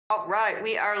All right,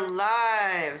 we are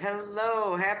live.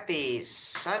 Hello, happy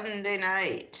Sunday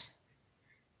night.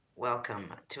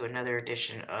 Welcome to another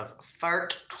edition of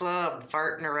Fart Club,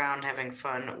 farting around, having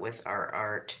fun with our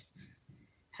art.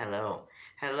 Hello.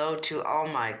 Hello to all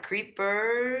my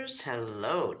creepers.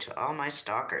 Hello to all my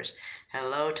stalkers.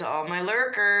 Hello to all my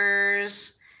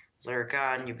lurkers. Lurk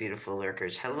on, you beautiful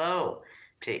lurkers. Hello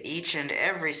to each and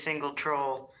every single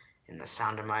troll in the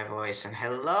sound of my voice. And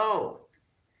hello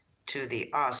to the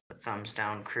awesome Thumbs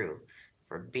Down crew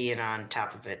for being on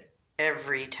top of it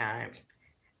every time.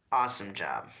 Awesome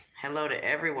job. Hello to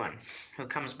everyone who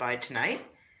comes by tonight,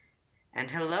 and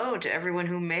hello to everyone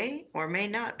who may or may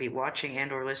not be watching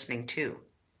and or listening to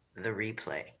the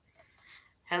replay.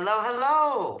 Hello,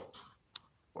 hello.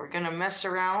 We're going to mess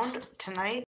around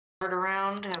tonight, art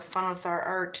around, have fun with our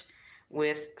art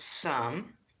with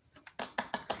some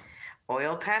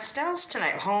oil pastels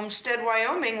tonight. Homestead,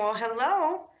 Wyoming. Well,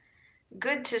 hello.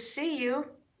 Good to see you.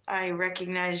 I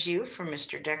recognize you from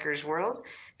Mr. Decker's World.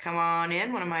 Come on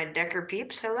in, one of my Decker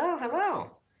peeps. Hello,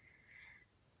 hello.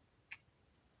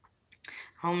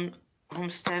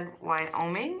 Homestead,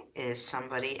 Wyoming is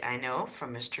somebody I know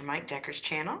from Mr. Mike Decker's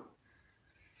channel.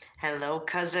 Hello,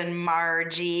 Cousin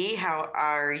Margie. How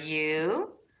are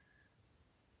you?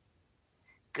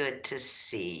 Good to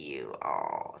see you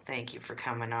all. Thank you for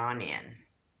coming on in.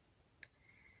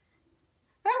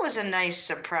 That was a nice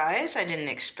surprise. I didn't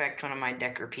expect one of my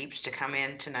Decker peeps to come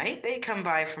in tonight. They come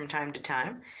by from time to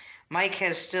time. Mike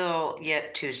has still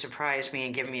yet to surprise me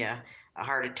and give me a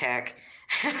heart attack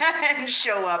and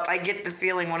show up. I get the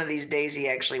feeling one of these days he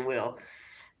actually will.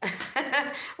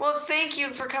 Well, thank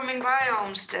you for coming by,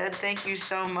 Homestead. Thank you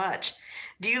so much.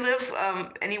 Do you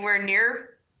live anywhere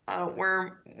near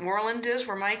where Moreland is,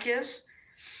 where Mike is?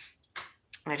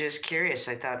 I'm just curious.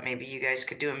 I thought maybe you guys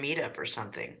could do a meetup or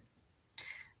something.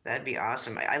 That'd be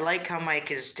awesome. I like how Mike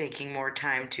is taking more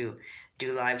time to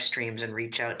do live streams and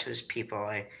reach out to his people.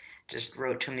 I just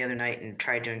wrote to him the other night and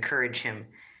tried to encourage him,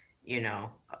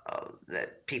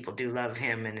 that people do love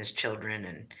him and his children,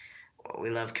 and we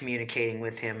love communicating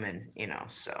with him, and,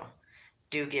 so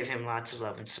do give him lots of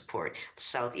love and support.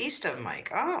 Southeast of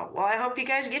Mike. Oh, well, I hope you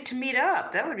guys get to meet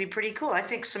up. That would be pretty cool. I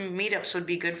think some meetups would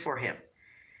be good for him.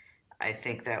 I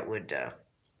think that would,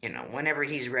 whenever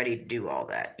he's ready to do all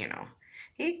that,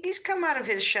 He's come out of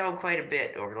his shell quite a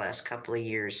bit over the last couple of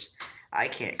years. I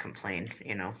can't complain,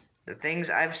 The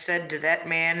things I've said to that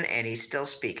man, and he's still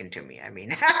speaking to me. I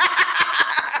mean,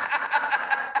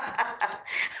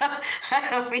 I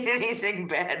don't mean anything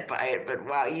bad by it, but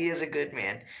wow, he is a good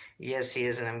man. Yes, he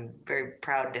is, and I'm very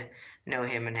proud to know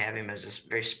him and have him as a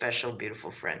very special, beautiful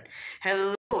friend.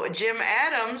 Hello, Jim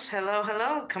Adams. Hello,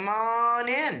 hello. Come on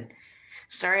in.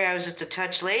 Sorry I was just a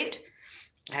touch late.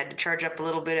 I had to charge up a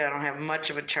little bit. I don't have much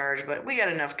of a charge, but we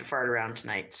got enough to fart around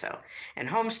tonight. So, and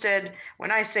Homestead,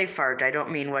 when I say fart, I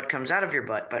don't mean what comes out of your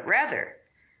butt, but rather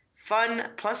fun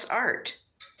plus art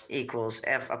equals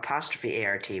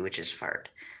F''ART, which is fart.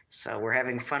 So we're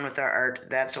having fun with our art.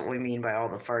 That's what we mean by all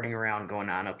the farting around going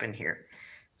on up in here.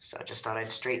 So I just thought I'd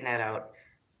straighten that out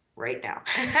right now.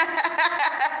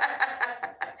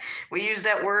 We use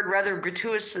that word rather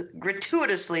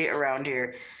gratuitously around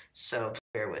here, so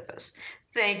bear with us.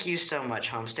 Thank you so much,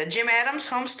 Homestead. Jim Adams,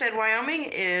 Homestead, Wyoming,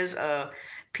 is a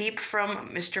peep from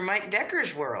Mr. Mike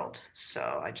Decker's World.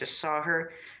 So I just saw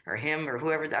her, or him, or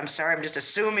whoever. I'm sorry, I'm just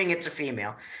assuming it's a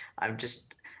female.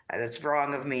 That's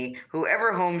wrong of me.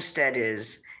 Whoever Homestead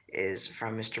is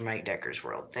from Mr. Mike Decker's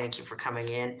World. Thank you for coming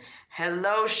in.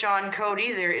 Hello, Sean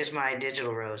Cody. There is my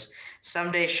digital rose.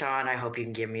 Someday, Sean, I hope you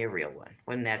can give me a real one.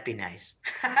 Wouldn't that be nice?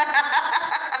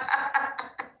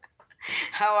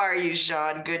 How are you,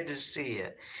 Sean? Good to see you.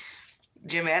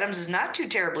 Jim Adams is not too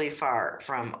terribly far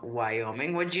from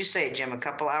Wyoming. What'd you say, Jim? A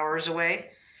couple hours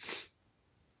away?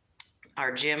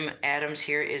 Our Jim Adams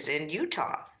here is in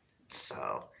Utah.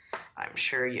 So I'm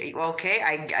sure you... Okay,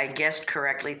 I guessed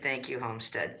correctly. Thank you,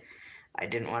 Homestead. I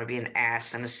didn't want to be an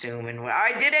ass and assume, and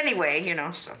I did anyway,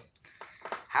 so...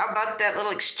 How about that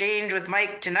little exchange with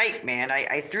Mike tonight, man?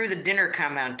 I threw the dinner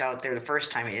comment out there the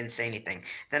first time. He didn't say anything.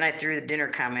 Then I threw the dinner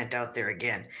comment out there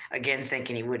again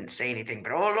thinking he wouldn't say anything.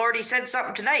 But, oh, Lord, he said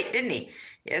something tonight, didn't he?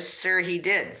 Yes, sir, he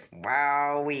did.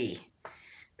 Wowee.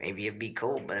 Maybe it'd be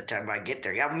cold by the time I get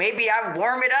there. Yeah, maybe I'll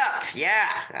warm it up. Yeah,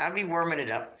 I'll be warming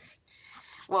it up.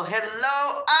 Well,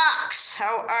 hello, Ox.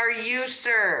 How are you,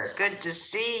 sir? Good to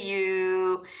see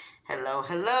you. Hello,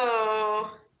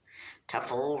 hello.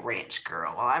 Tough old ranch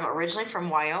girl. Well, I'm originally from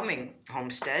Wyoming,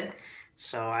 Homestead,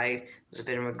 so I was a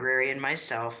bit of an agrarian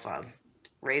myself.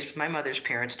 Raised with my mother's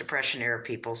parents, Depression-era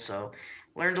people, so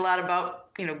learned a lot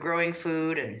about, growing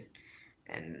food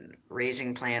and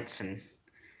raising plants and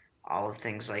all of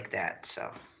things like that. So,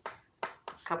 a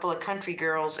couple of country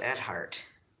girls at heart.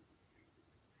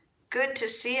 Good to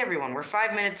see everyone. We're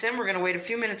 5 minutes in. We're going to wait a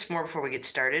few minutes more before we get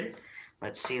started.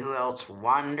 Let's see who else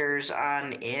wanders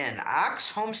on in. Ox,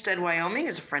 Homestead, Wyoming,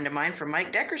 is a friend of mine from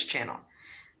Mike Decker's channel.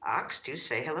 Ox, do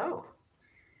say hello.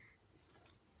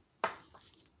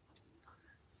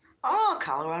 Oh,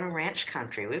 Colorado Ranch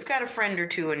Country. We've got a friend or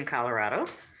two in Colorado.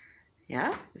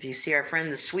 Yeah, if you see our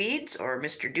friend the Swedes or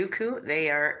Mr. Dooku, they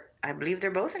are, I believe they're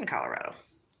both in Colorado.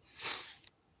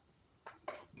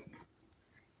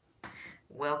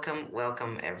 Welcome,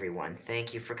 welcome everyone.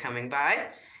 Thank you for coming by.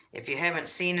 If you haven't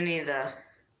seen any of the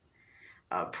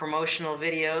promotional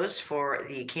videos for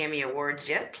the Cammy Awards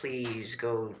yet, please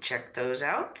go check those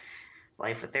out.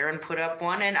 Life with Aaron put up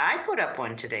one, and I put up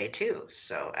one today too.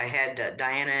 So I had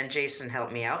Diana and Jason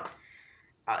help me out.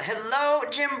 Hello,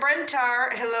 Jim Brentar.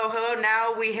 Hello, hello.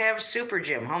 Now we have Super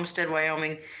Jim, Homestead,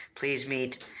 Wyoming. Please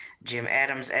meet Jim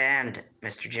Adams and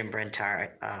Mr. Jim Brentar.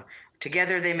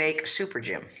 Together they make Super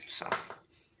Jim. So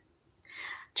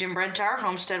Jim Brentar,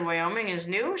 Homestead, Wyoming, is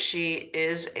new. She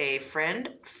is a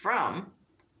friend from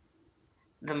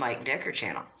the Mike Decker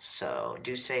channel. So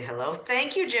do say hello.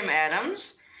 Thank you, Jim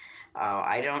Adams.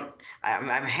 I'm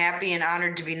happy and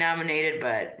honored to be nominated,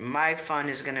 but my fun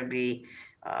is going to be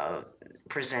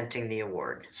presenting the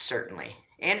award, certainly.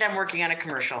 And I'm working on a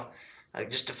commercial,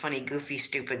 just a funny, goofy,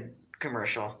 stupid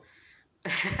commercial.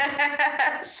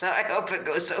 So I hope it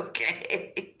goes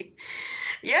okay.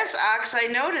 Yes, Ox, I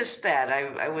noticed that.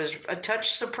 I was a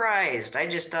touch surprised. I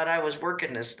just thought I was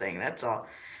working this thing, that's all.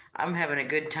 I'm having a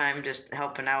good time just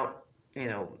helping out,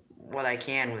 what I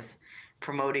can with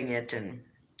promoting it and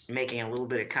making a little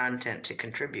bit of content to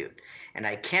contribute. And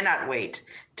I cannot wait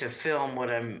to film what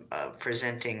I'm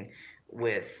presenting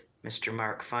with Mr.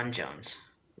 Mark Fun Jones,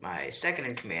 my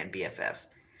second-in-command BFF.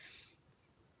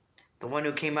 The one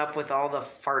who came up with all the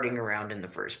farting around in the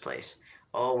first place.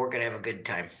 Oh, we're going to have a good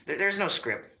time. There's no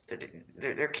script.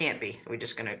 There can't be. We're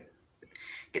just going to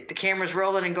get the cameras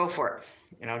rolling and go for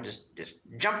it. Just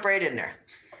jump right in there.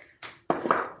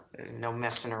 There's no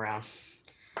messing around.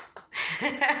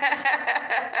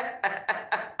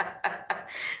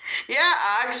 Yeah,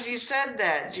 Ox, you said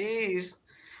that. Jeez.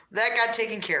 That got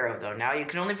taken care of, though. Now you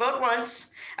can only vote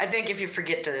once. I think if you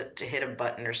forget to hit a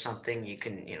button or something, you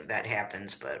can, that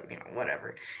happens, but,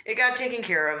 whatever. It got taken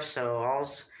care of, so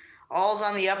all's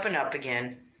on the up and up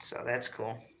again, so that's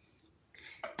cool.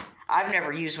 I've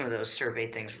never used one of those survey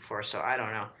things before, so I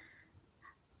don't know.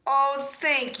 Oh,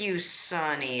 thank you,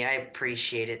 Sonny. I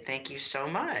appreciate it. Thank you so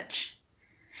much.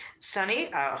 Sonny,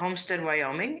 Homestead,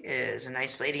 Wyoming, is a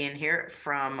nice lady in here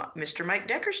from Mr. Mike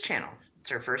Decker's channel. It's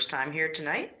her first time here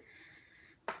tonight.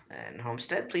 And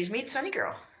Homestead, please meet Sunny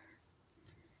Girl.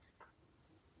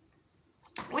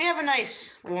 We have a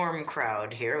nice, warm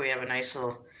crowd here. We have a nice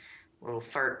little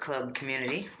fart club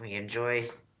community. We enjoy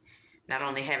not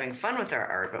only having fun with our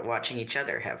art, but watching each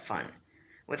other have fun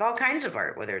with all kinds of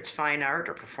art, whether it's fine art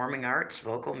or performing arts,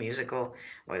 vocal, musical,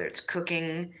 whether it's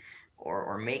cooking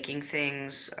or making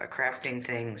things, crafting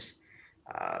things,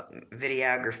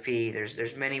 videography.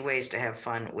 There's many ways to have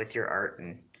fun with your art,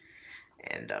 and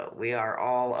we are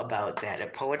all about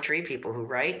that. Poetry, people who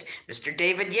write. Mr.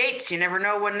 David Yates, you never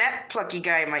know when that plucky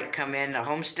guy might come in.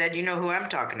 Homestead, you know who I'm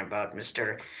talking about,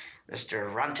 Mr.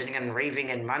 Ranting and Raving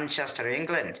in Manchester,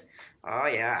 England. Oh,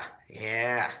 yeah.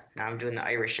 Now I'm doing the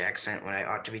Irish accent when I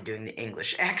ought to be doing the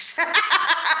English accent.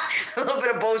 A little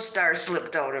bit of Bow Star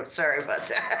slipped out. I'm sorry about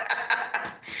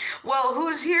that. Well,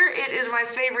 who's here? It is my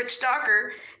favorite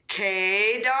stalker,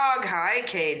 K-Dog. Hi,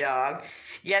 K-Dog.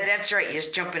 Yeah, that's right. You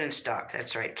just jump in and stalk.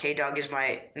 That's right. K-Dog is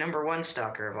my #1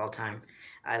 stalker of all time.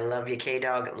 I love you,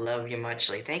 K-Dog. Love you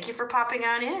muchly. Thank you for popping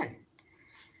on in.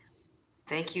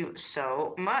 Thank you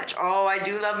so much. Oh, I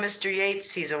do love Mr.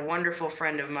 Yates. He's a wonderful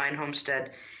friend of mine,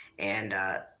 Homestead. And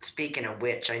speaking of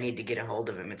which, I need to get a hold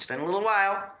of him. It's been a little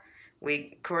while.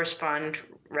 We correspond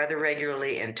rather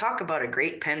regularly and talk about a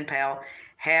great pen pal.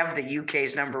 Have the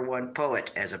UK's #1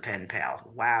 poet as a pen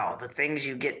pal. Wow, the things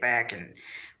you get back, and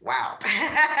wow.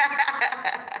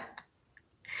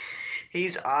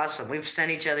 He's awesome. We've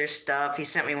sent each other stuff. He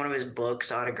sent me one of his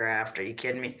books autographed. Are you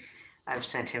kidding me? I've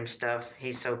sent him stuff.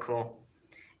 He's so cool.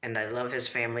 And I love his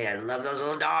family. I love those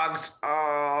little dogs.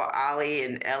 Oh, Ollie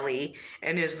and Ellie.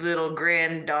 And his little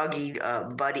grand doggy,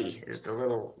 Buddy, is the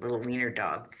little wiener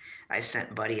dog. I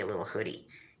sent Buddy a little hoodie.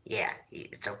 Yeah,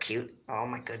 it's so cute. Oh,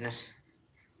 my goodness.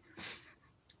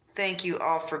 Thank you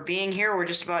all for being here. We're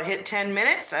just about hit 10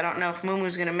 minutes. I don't know if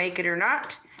Moomoo's going to make it or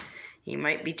not. He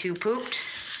might be too pooped.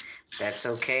 That's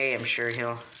okay. I'm sure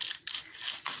he'll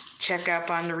check up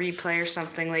on the replay or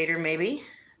something later, maybe.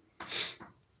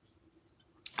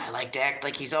 I like to act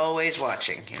like he's always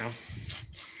watching, you know.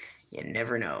 You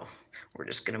never know. We're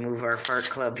just going to move our fart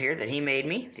club here that he made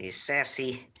me. The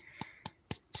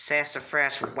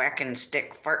sassafras whacking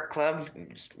stick fart club.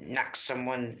 Just knock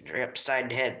someone upside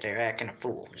the head. They're acting a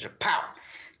fool. There's a pow.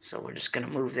 So we're just going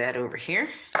to move that over here.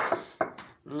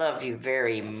 Love you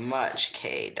very much,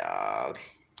 K-Dog.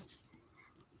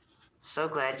 So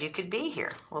glad you could be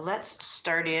here. Well, let's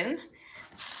start in.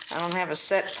 I don't have a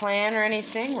set plan or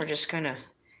anything. We're just going to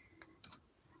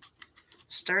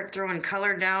start throwing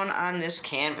color down on this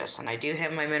canvas. And I do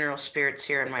have my mineral spirits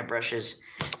here and my brushes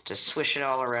to swish it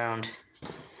all around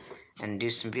and do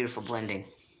some beautiful blending.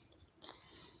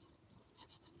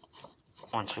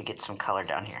 Once we get some color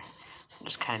down here. I'm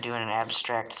just kind of doing an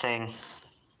abstract thing.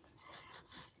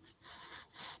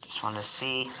 Just want to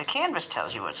see. The canvas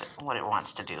tells you what it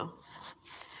wants to do.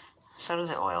 So do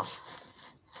the oils.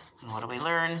 And what do we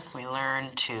learn? We learn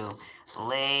to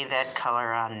lay that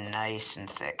color on nice and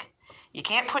thick. You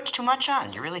can't put too much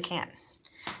on. You really can't.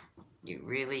 You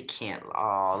really can't.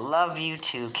 Oh, love you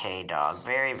too, K-Dog.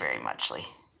 Very, very muchly.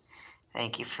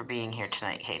 Thank you for being here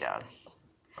tonight, K-Dog.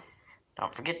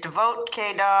 Don't forget to vote,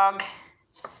 K-Dog.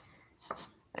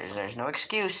 There's no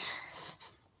excuse.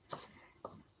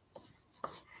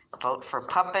 Vote for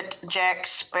Puppet Jack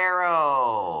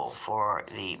Sparrow for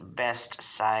the best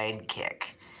sidekick.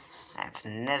 That's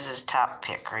Nez's top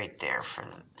pick right there for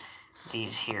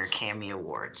these here Cammy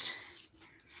Awards.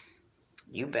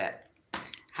 You bet.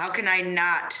 How can I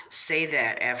not say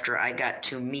that after I got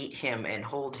to meet him and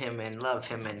hold him and love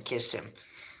him and kiss him?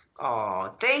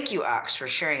 Oh, thank you, Ox, for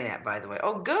sharing that, by the way.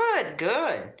 Oh, good,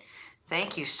 good.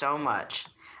 Thank you so much.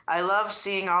 I love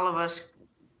seeing all of us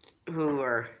who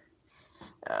are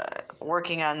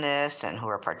working on this and who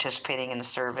are participating in the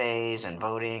surveys and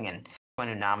voting and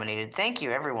anyone who nominated. Thank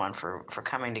you, everyone, for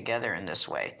coming together in this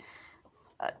way.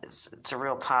 It's a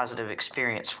real positive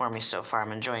experience for me so far.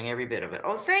 I'm enjoying every bit of it.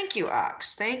 Oh, thank you,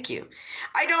 Ox. Thank you.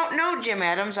 I don't know, Jim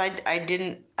Adams. I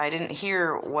didn't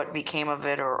hear what became of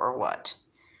it or what.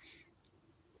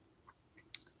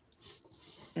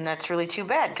 And that's really too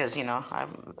bad because, you know,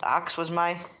 Ox was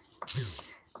my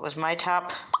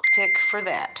top pick for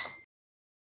that.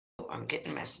 I'm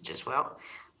getting messages. Well,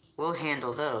 we'll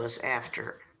handle those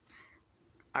after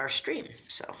our stream.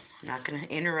 So I'm not going to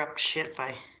interrupt shit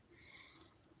by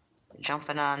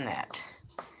jumping on that.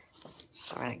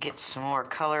 So we're going to get some more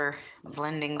color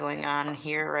blending going on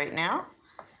here right now.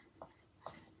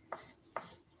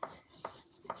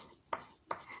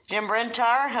 Jim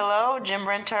Brentar, hello. Jim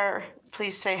Brentar,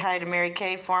 please say hi to Mary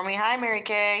Kay for me. Hi, Mary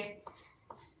Kay.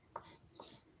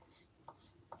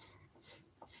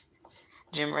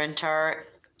 Jim Brentar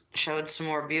showed some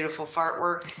more beautiful fart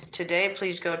work today.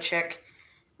 Please go check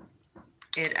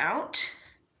it out.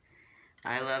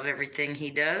 I love everything he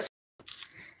does.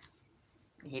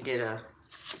 He did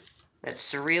that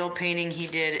surreal painting he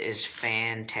did is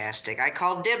fantastic. I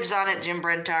called dibs on it, Jim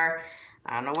Brentar.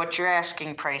 I don't know what your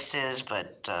asking price is,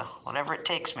 but whatever it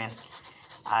takes, man.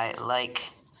 I like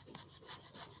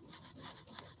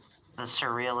the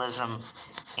surrealism,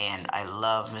 and I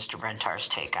love Mr. Brentar's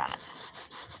take on it.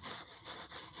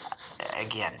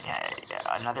 Again,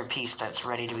 another piece that's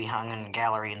ready to be hung in a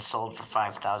gallery and sold for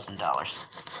 $5,000.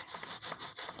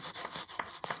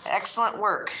 Excellent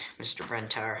work, Mr.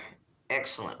 Brentar.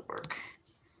 Excellent work.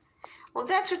 Well,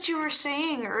 that's what you were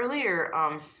saying earlier.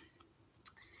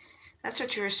 That's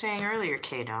what you were saying earlier,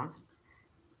 K-Dog.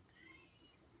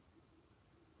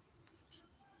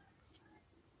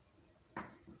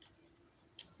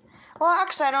 Well,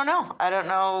 Ox, I don't know. I don't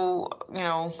know, you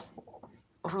know,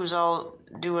 who's all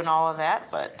doing all of that,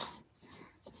 but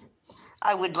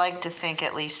I would like to think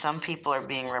at least some people are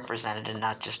being represented and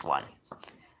not just one,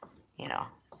 you know.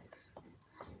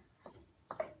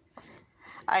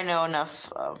 I know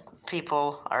enough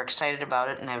people are excited about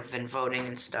it and have been voting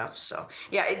and stuff. So,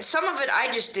 yeah, some of it I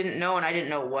just didn't know, and I didn't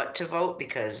know what to vote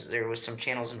because there was some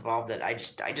channels involved that I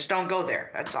just don't go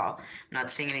there. That's all. I'm not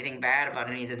saying anything bad about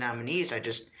any of the nominees. I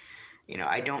just, you know,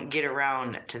 I don't get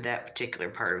around to that particular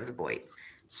part of the Boit.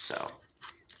 So,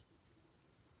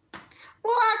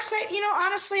 well, Ox, you know,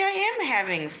 honestly, I am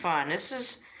having fun. This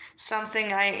is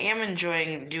something I am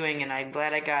enjoying doing, and I'm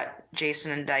glad I got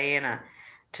Jason and Diana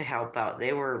to help out.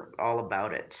 They were all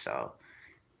about it, so,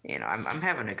 you know, I'm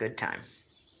having a good time.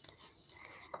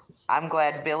 I'm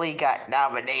glad Billy got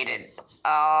nominated.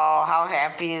 Oh, how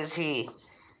happy is he?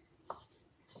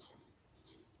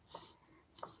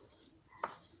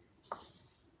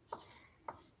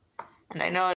 And I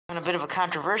know on a bit of a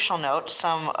controversial note,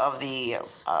 some of the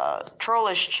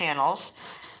trollish channels,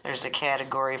 there's a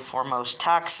category for most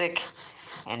toxic,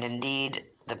 and indeed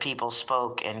the people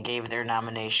spoke and gave their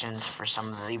nominations for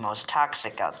some of the most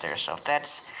toxic out there. So if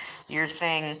that's your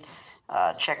thing,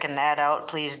 checking that out,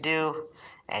 please do.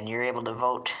 And you're able to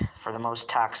vote for the most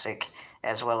toxic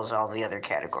as well as all the other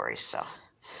categories. So,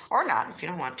 or not. If you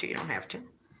don't want to, you don't have to.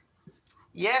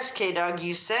 Yes, K-Dog,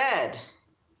 you said.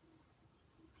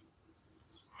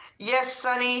 Yes,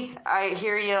 Sonny, I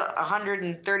hear you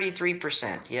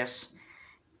 133%. Yes.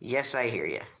 Yes, I hear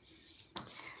you.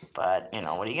 But, you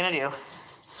know, what are you going to do?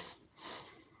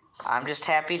 I'm just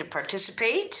happy to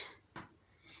participate,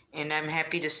 and I'm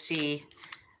happy to see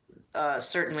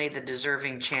certainly the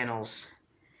deserving channels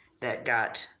that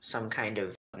got some kind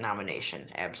of nomination.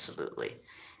 Absolutely.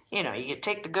 You know, you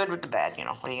take the good with the bad, you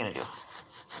know. What are you going to do?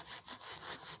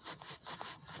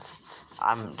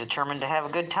 I'm determined to have a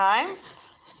good time,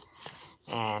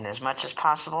 and as much as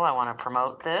possible, I want to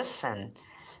promote this and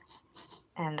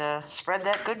spread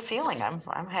that good feeling.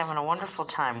 I'm having a wonderful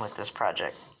time with this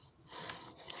project.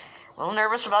 A little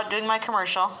nervous about doing my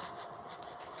commercial,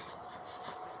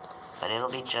 but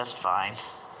it'll be just fine.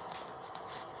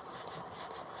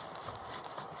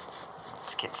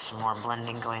 Let's get some more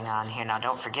blending going on here. Now,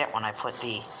 don't forget when I put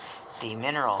the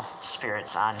mineral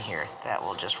spirits on here, that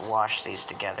will just wash these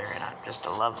together in just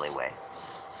a lovely way.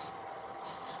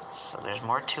 So there's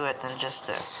more to it than just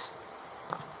this.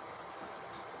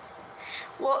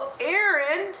 Well,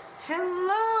 Aaron,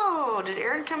 hello. Did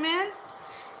Aaron come in?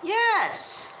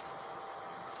 Yes.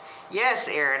 Yes,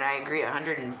 Aaron, I agree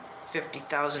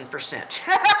 150,000%.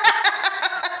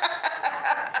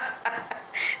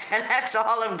 And that's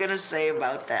all I'm going to say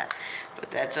about that. But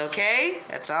that's okay.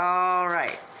 That's all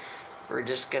right. We're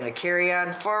just going to carry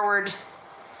on forward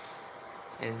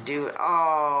and do it.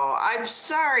 Oh, I'm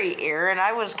sorry, Aaron.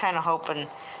 I was kind of hoping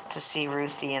to see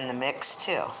Ruthie in the mix,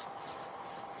 too.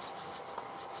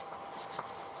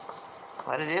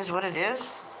 But it is what it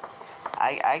is.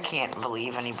 I can't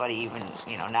believe anybody even,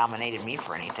 you know, nominated me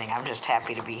for anything. I'm just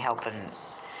happy to be helping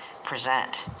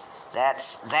present.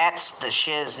 That's the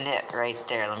shiznit right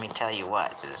there. Let me tell you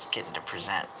what, is getting to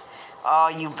present. Oh,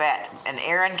 you bet. And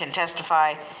Aaron can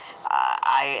testify.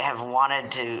 I have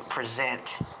wanted to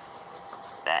present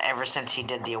ever since he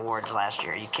did the awards last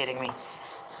year. Are you kidding me?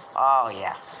 Oh,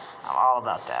 yeah. I'm all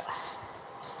about that.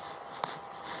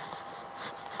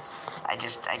 I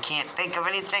can't think of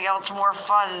anything else more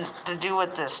fun to do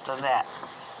with this than that.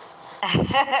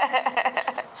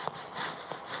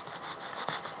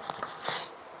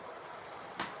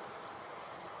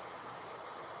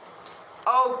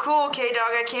 Oh, cool, K-Dog.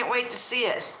 I can't wait to see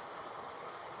it.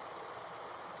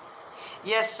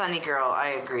 Yes, Sunny Girl,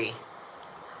 I agree.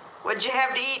 What'd you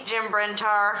have to eat, Jim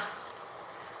Brentar?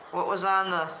 What was on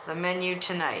the menu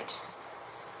tonight?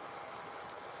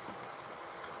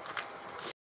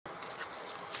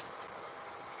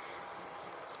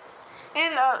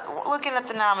 And looking at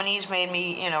the nominees made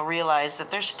me, you know, realize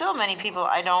that there's still many people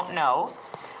I don't know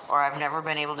or I've never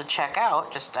been able to check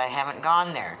out. Just I haven't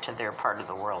gone there to their part of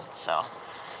the world. So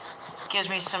it gives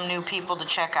me some new people to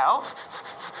check out.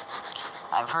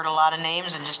 I've heard a lot of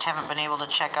names and just haven't been able to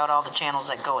check out all the channels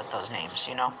that go with those names,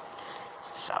 you know.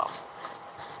 So,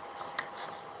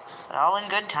 but all in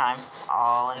good time.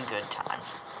 All in good time.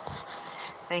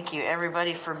 Thank you,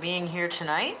 everybody, for being here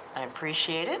tonight. I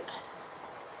appreciate it.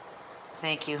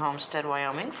 Thank you, Homestead,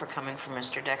 Wyoming, for coming from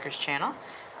Mr. Decker's channel.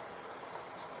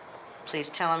 Please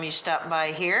tell him you stopped by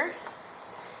here.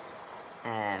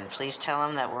 And please tell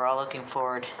him that we're all looking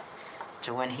forward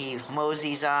to when he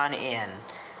moseys on in.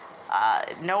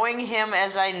 Knowing him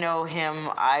as I know him,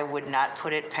 I would not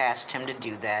put it past him to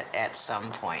do that at some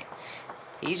point.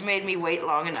 He's made me wait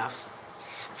long enough.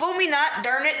 Fool me not,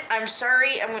 darn it. I'm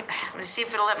sorry. I'm going to see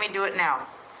if it'll let me do it now.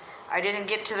 I didn't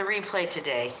get to the replay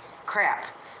today. Crap.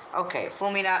 Okay,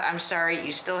 fool me not, I'm sorry.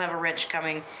 You still have a wrench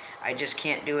coming. I just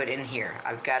can't do it in here.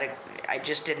 I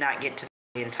just did not get to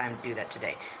in time to do that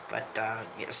today. But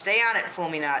yeah, stay on it, fool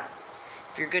me not.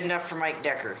 If you're good enough for Mike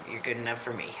Decker, you're good enough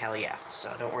for me. Hell yeah.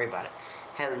 So don't worry about it.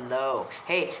 Hello.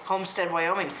 Hey, Homestead,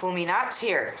 Wyoming, fool me not's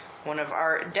here. One of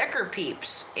our Decker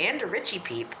peeps, and a Richie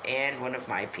peep, and one of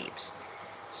my peeps.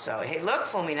 So, hey, look,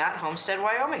 fool me not, Homestead,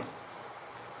 Wyoming.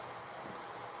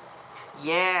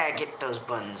 Yeah, get those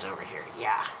buttons over here.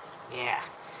 Yeah. Yeah.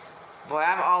 Boy,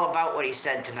 I'm all about what he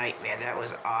said tonight, man. That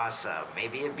was awesome.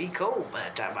 Maybe it'd be cold by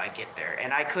the time I get there.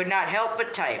 And I could not help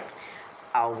but type.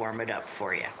 I'll warm it up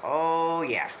for you. Oh,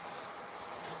 yeah.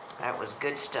 That was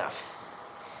good stuff.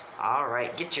 All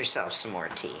right, get yourself some more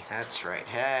tea. That's right.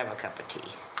 Have a cup of tea.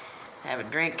 Have a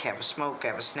drink, have a smoke,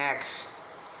 have a snack.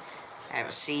 Have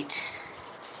a seat.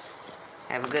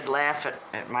 Have a good laugh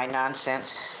at my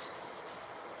nonsense.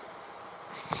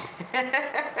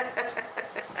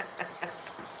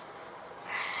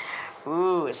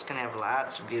 Ooh, it's going to have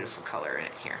lots of beautiful color in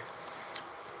it here.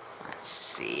 Let's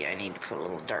see, I need to put a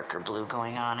little darker blue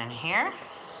going on in here.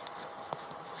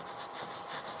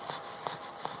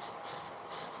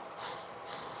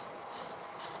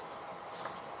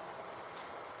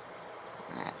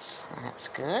 That's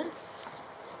good.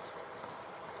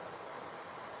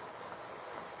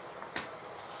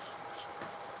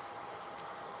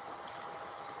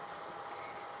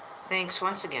 Thanks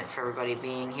once again for everybody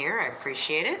being here. I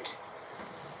appreciate it.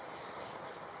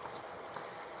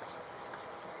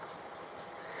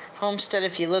 Homestead,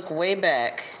 if you look way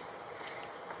back,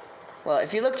 well,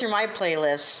 if you look through my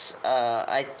playlists,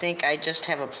 I think I just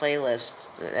have a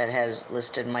playlist that has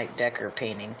listed Mike Decker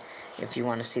painting, if you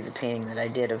want to see the painting that I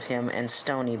did of him and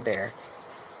Stony Bear,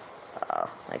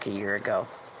 like a year ago.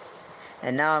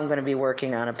 And now I'm going to be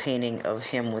working on a painting of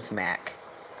him with Mac.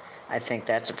 I think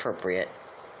that's appropriate.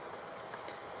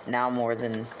 Now more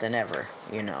than ever,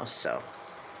 you know, so.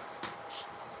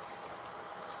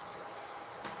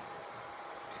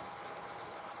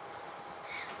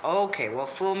 Okay, well,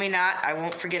 fool me not. I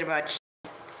won't forget about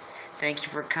you. Thank you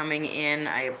for coming in.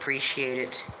 I appreciate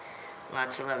it.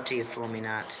 Lots of love to you, fool me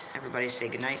not. Everybody say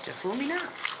goodnight to fool me not.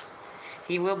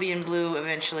 He will be in blue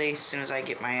eventually, as soon as I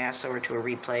get my ass over to a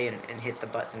replay and hit the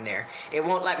button there. It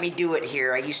won't let me do it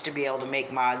here. I used to be able to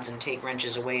make mods and take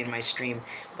wrenches away in my stream,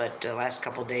 but the last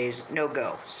couple days, no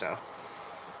go, so.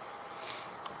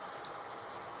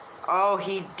 Oh,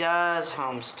 he does,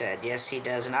 Homestead. Yes, he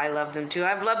does, and I love them too.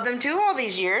 I've loved them too all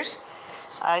these years.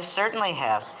 I certainly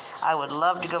have. I would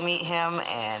love to go meet him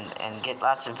and get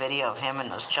lots of video of him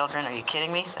and those children. Are you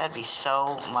kidding me? That'd be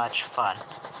so much fun.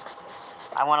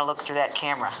 I want to look through that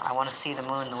camera. I want to see the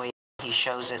moon the way he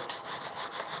shows it.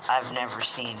 I've never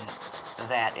seen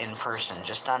that in person,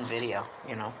 just on video,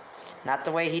 you know. Not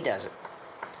the way he does it.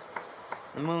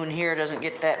 The moon here doesn't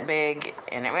get that big,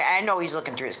 and I know he's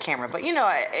looking through his camera, but, you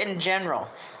know, in general,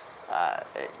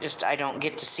 just I don't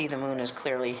get to see the moon as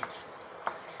clearly,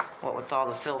 what with all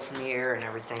the filth in the air and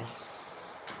everything.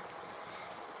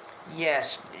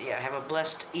 Yes, yeah, have a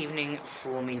blessed evening,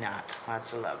 fool me not.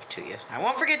 Lots of love to you. I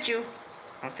won't forget you.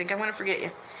 I don't think I'm going to forget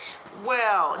you.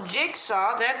 Well,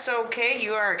 Jigsaw, that's okay.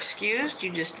 You are excused. You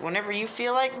just, whenever you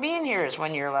feel like being here is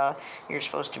when you're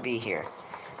supposed to be here.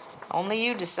 Only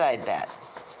you decide that.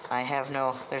 I have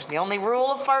no, there's the only rule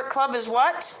of Fart Club is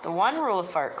what? The one rule of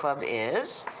Fart Club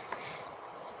is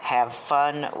have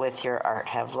fun with your art.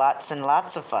 Have lots and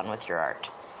lots of fun with your art.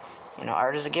 You know,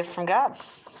 art is a gift from God.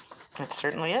 It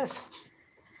certainly is.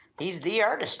 He's the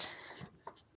artist.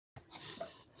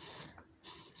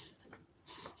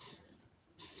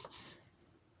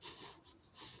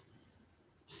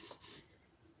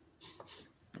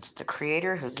 It's the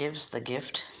creator who gives the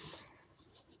gift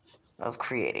of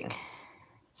creating.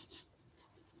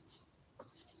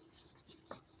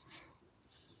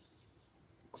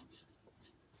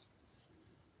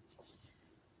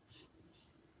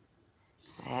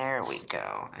 There we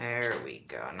go. There we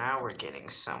go. Now we're getting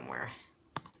somewhere.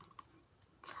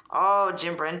 Oh,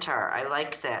 Jim Brentar. I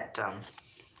like that.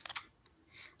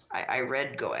 I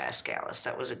read Go Ask Alice.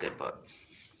 That was a good book.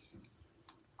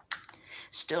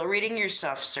 Still reading your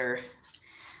stuff, sir.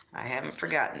 I haven't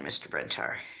forgotten, Mr.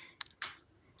 Brentar.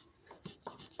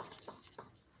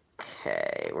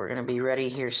 Okay, we're going to be ready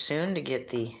here soon to get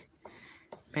the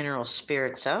mineral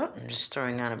spirits out. I'm just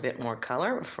throwing on a bit more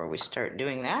color before we start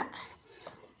doing that.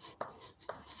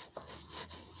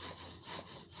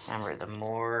 Remember, the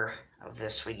more of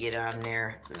this we get on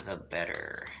there, the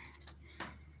better.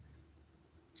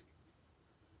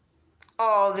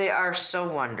 Oh, they are so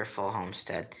wonderful,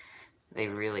 Homestead. They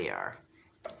really are.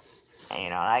 And, you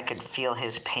know, I could feel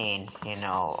his pain, you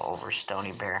know, over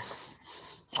Stony Bear.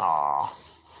 Aw.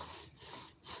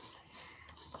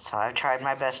 So I've tried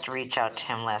my best to reach out to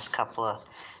him last couple of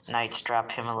nights,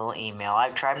 drop him a little email.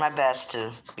 I've tried my best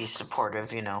to be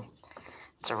supportive, you know.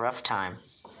 It's a rough time.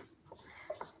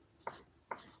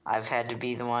 I've had to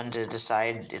be the one to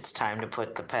decide it's time to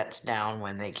put the pets down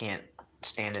when they can't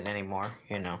stand it anymore,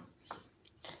 you know.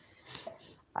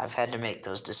 I've had to make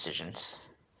those decisions.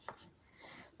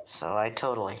 So I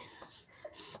totally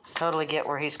get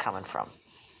where he's coming from.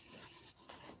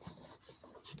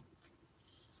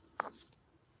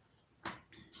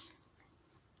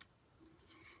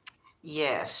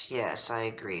 Yes, I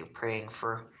agree. Praying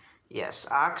for, yes,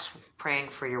 Ox, praying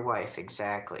for your wife,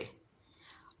 exactly.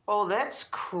 Oh, that's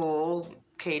cool,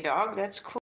 K-Dog, that's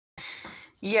cool.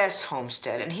 Yes,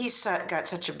 Homestead, and he's got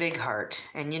such a big heart,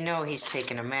 and you know he's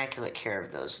taken immaculate care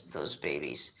of those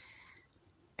babies.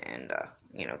 And,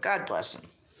 you know, God bless him.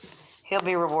 he'll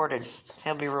be rewarded.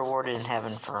 He'll be rewarded in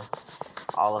heaven for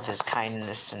all of his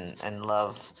kindness and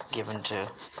love given to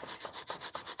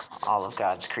all of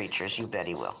God's creatures. You bet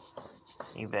he will.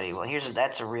 You bet he will.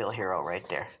 That's a real hero right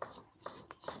there.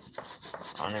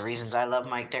 One of the reasons I love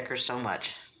Mike Decker so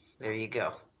much. There you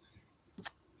go.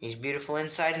 He's beautiful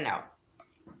inside and out.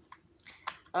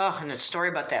 Oh, and the story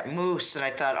about that moose, and I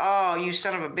thought, oh, you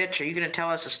son of a bitch, are you going to tell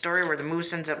us a story where the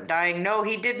moose ends up dying? No,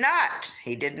 he did not.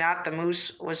 He did not. The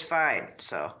moose was fine.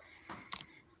 So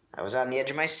I was on the edge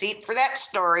of my seat for that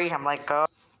story. I'm like, oh,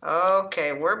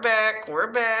 okay, we're back.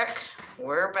 We're back.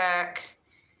 We're back.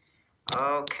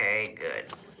 Okay,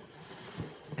 good.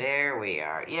 There we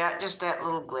are. Yeah, just that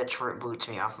little glitch where it boots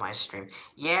me off my stream.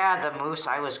 Yeah, the moose,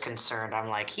 I was concerned. I'm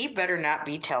like, he better not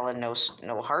be telling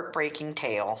no heartbreaking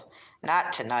tale.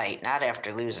 Not tonight, not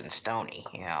after losing Stony,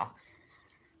 you know.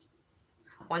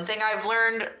 One thing I've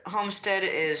learned, Homestead,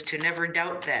 is to never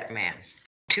doubt that man.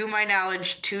 To my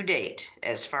knowledge, to date,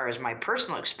 as far as my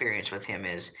personal experience with him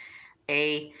is,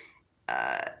 A,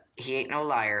 he ain't no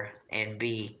liar, and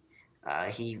B,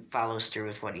 he follows through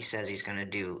with what he says he's going to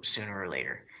do sooner or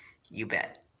later. You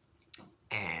bet.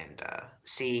 And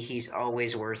C, he's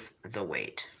always worth the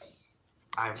wait.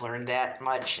 I've learned that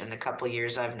much in the couple of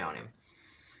years I've known him.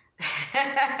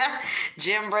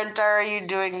 Jim Brentar, are you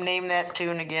doing Name That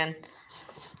Tune again?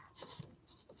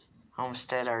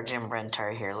 Homestead, our Jim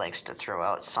Brentar here likes to throw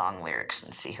out song lyrics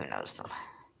and see who knows them.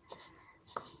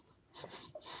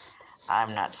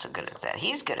 I'm not so good at that.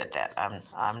 He's good at that.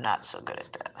 I'm not so good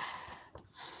at that.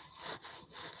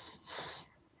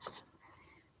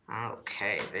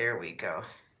 Okay, there we go.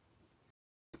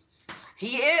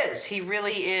 He is. He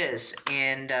really is.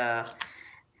 And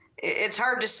it's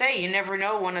hard to say. You never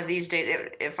know one of these days.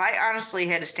 If I honestly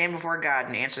had to stand before God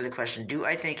and answer the question, do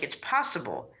I think it's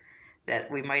possible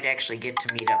that we might actually get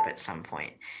to meet up at some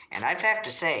point? And I'd have to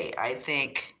say, I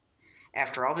think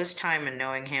after all this time and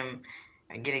knowing him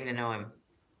and getting to know him,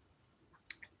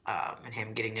 and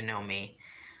him getting to know me,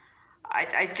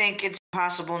 I think it's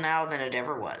possible now than it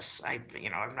ever was. I'm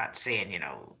not saying,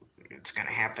 it's going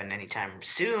to happen anytime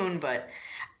soon, but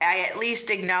I at least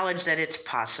acknowledge that it's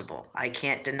possible. I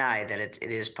can't deny that it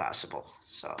is possible.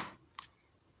 So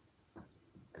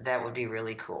that would be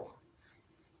really cool.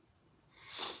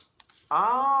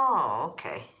 Oh,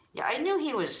 okay. Yeah, I knew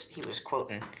he was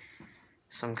quoting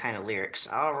some kind of lyrics.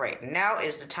 All right, now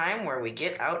is the time where we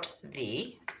get out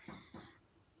the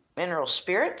mineral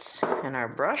spirits and our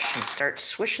brush and start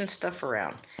swishing stuff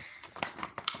around.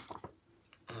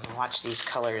 And watch these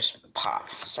colors pop.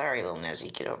 Sorry, little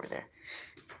Nezzy, get over there.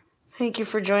 Thank you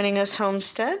for joining us,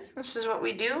 Homestead. This is what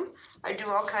we do. I do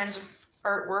all kinds of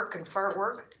artwork and fart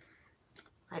work.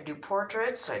 I do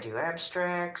portraits, I do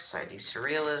abstracts, I do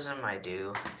surrealism, I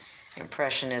do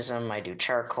impressionism, I do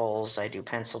charcoals, I do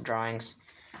pencil drawings.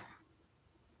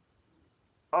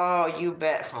 Oh, you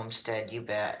bet, Homestead, you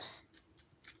bet.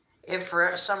 If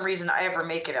for some reason I ever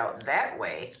make it out that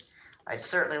way, I'd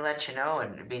certainly let you know,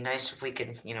 and it'd be nice if we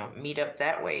could, meet up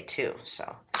that way too.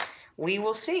 So we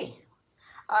will see.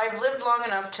 I've lived long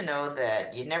enough to know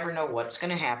that you never know what's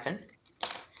going to happen.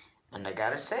 And I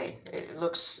gotta say, it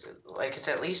looks like it's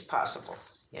at least possible.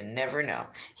 You never know.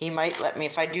 He might let me,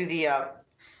 if I do the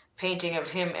painting of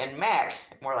him and Mac,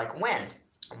 more like when.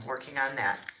 I'm working on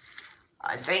that.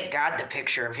 Thank God the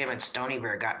picture of him and Stony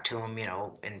Bear got to him,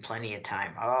 in plenty of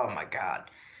time. Oh my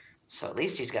God. So at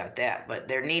least he's got that. But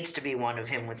there needs to be one of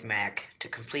him with Mac to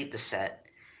complete the set.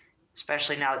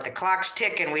 Especially now that the clock's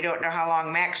ticking, we don't know how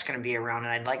long Mac's going to be around,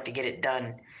 and I'd like to get it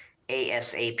done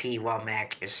ASAP while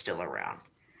Mac is still around.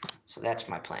 So that's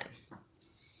my plan.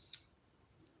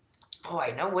 Oh,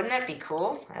 I know. Wouldn't that be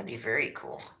cool? That'd be very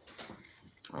cool.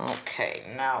 Okay,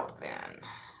 now then.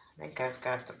 I think I've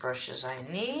got the brushes I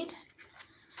need.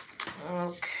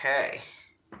 Okay.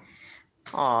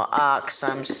 Oh, Ox,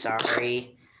 I'm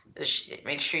sorry.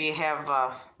 Make sure you have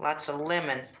lots of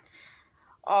lemon.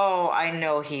 Oh, I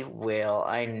know he will.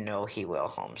 I know he will,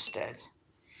 Homestead.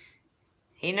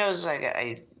 He knows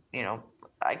I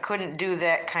couldn't do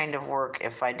that kind of work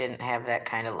if I didn't have that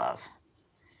kind of love.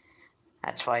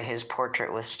 That's why his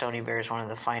portrait with Stony Bear is one of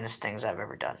the finest things I've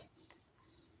ever done.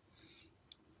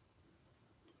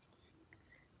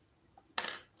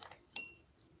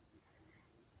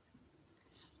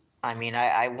 I mean,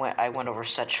 I went over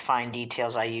such fine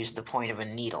details. I used the point of a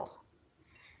needle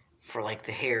for like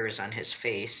the hairs on his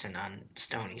face and on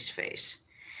Stony's face.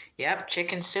 Yep,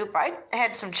 chicken soup. I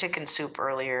had some chicken soup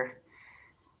earlier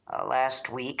last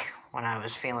week when I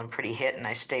was feeling pretty hit and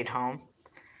I stayed home.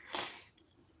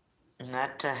 And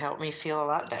that helped me feel a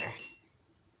lot better.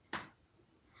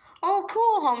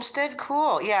 cool, Homestead,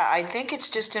 cool. Yeah, I think it's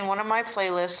just in one of my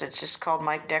playlists. It's just called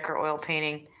Mike Decker Oil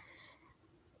Painting.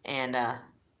 And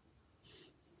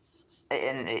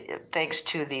thanks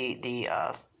to the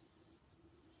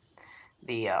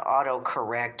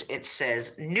autocorrect, it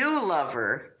says new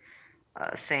lover.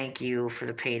 Thank you for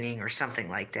the painting or something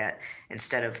like that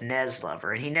instead of Nez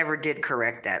Lover. And he never did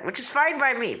correct that, which is fine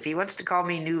by me. If he wants to call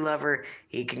me New Lover,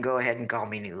 he can go ahead and call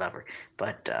me New Lover.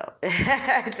 But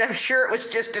I'm sure it was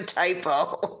just a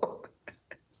typo.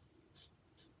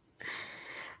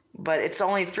 But it's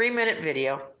only a 3-minute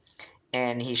video,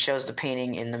 and he shows the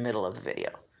painting in the middle of the video.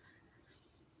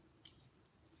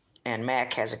 And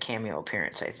Mac has a cameo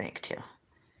appearance, I think, too.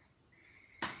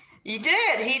 He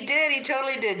did. He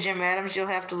totally did, Jim Adams. You'll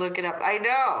have to look it up. I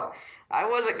know. I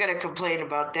wasn't going to complain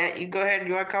about that. You go ahead.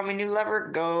 You want to call me New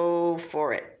Lover? Go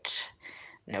for it.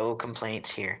 No complaints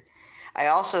here. I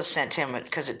also sent him,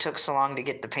 because it took so long to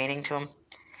get the painting to him,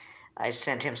 I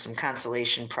sent him some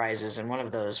consolation prizes, and one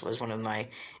of those was one of my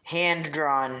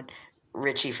hand-drawn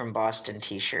Richie from Boston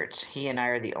t-shirts. He and I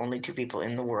are the only two people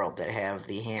in the world that have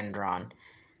the hand-drawn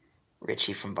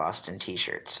Richie from Boston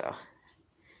t-shirt, so...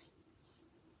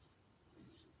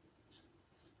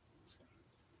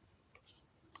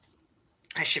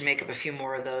 I should make up a few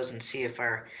more of those and see if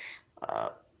our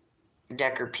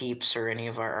Decker peeps or any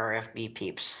of our RFB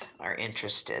peeps are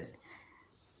interested.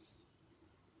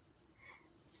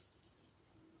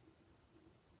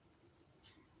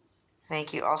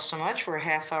 Thank you all so much. We're a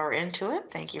half hour into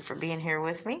it. Thank you for being here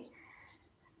with me.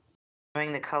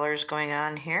 Enjoying the colors going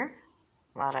on here.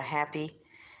 A lot of happy,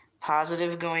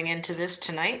 positive going into this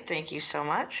tonight. Thank you so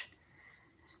much.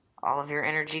 All of your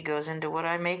energy goes into what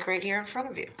I make right here in front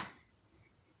of you.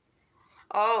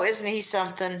 Oh, isn't he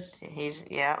something?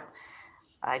 Yeah,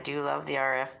 I do love the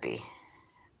RFB.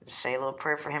 Say a little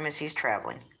prayer for him as he's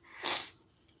traveling.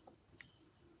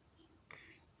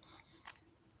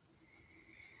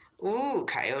 Ooh,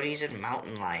 coyotes and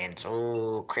mountain lions.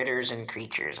 Ooh, critters and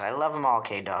creatures. I love them all,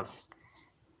 K-Dog.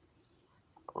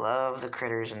 Love the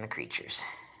critters and the creatures.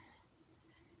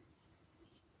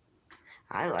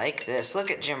 I like this. Look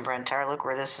at Jim Brentar. Look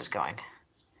where this is going.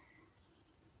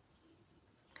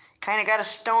 Kind of got a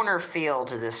stoner feel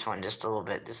to this one, just a little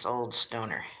bit. This old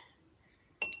stoner.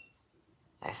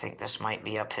 I think this might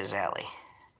be up his alley.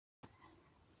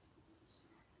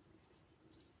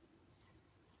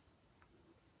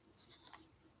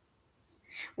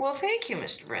 Well, thank you,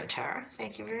 Mr. Brentar.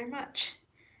 Thank you very much.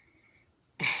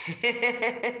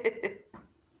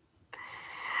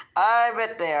 I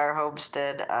bet they are,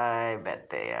 Homestead. I bet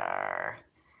they are.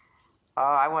 Oh,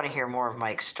 I want to hear more of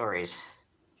Mike's stories.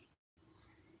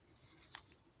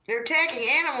 They're attacking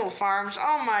animal farms.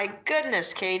 Oh my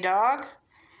goodness, K-Dog.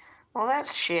 Well,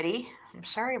 that's shitty. I'm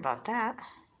sorry about that.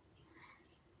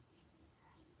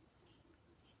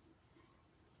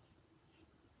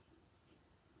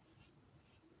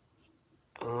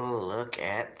 Oh, look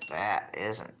at that.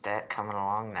 Isn't that coming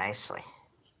along nicely?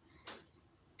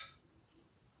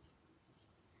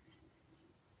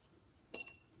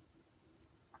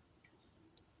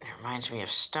 It reminds me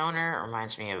of Stoner. It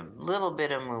reminds me of a little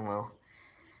bit of Moo Moo.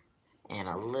 And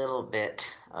a little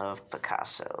bit of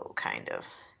Picasso, kind of.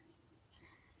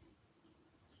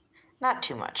 Not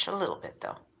too much, a little bit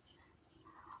though.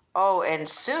 Oh, and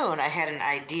soon I had an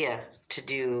idea to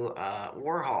do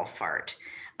Warhol fart.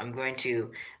 I'm going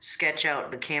to sketch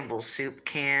out the Campbell's soup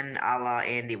can a la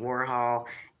Andy Warhol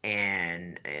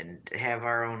and have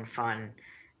our own fun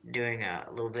doing a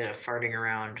little bit of farting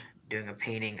around, doing a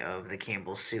painting of the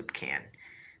Campbell's soup can,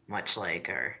 much like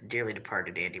our dearly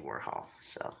departed Andy Warhol.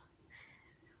 So...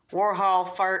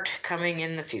 Warhol fart coming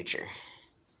in the future.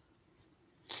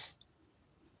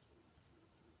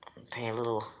 Pay a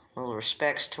little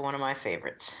respects to one of my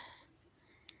favorites.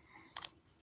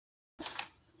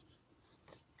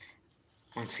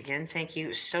 Once again, thank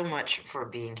you so much for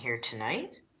being here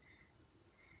tonight.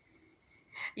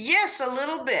 Yes, a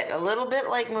little bit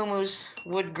like Moo Moo's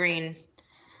wood green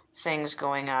things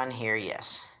going on here,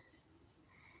 yes.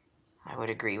 I would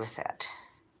agree with that.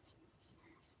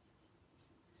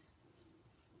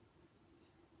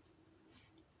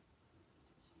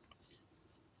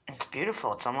 It's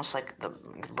beautiful. It's almost like the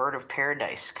bird of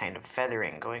paradise kind of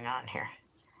feathering going on here.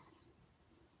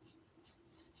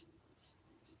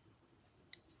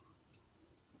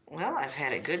 Well, I've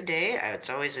had a good day. It's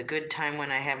always a good time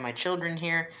when I have my children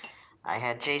here. I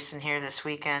had Jason here this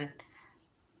weekend.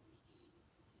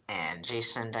 And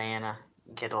Jason and Diana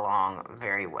get along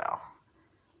very well.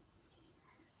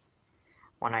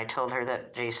 When I told her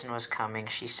that Jason was coming,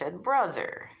 she said,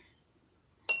 "Brother."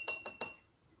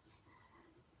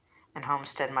 And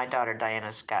Homestead, my daughter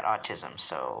Diana's got autism,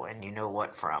 so, and you know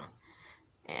what from.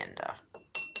 And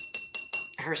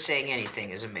her saying anything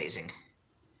is amazing.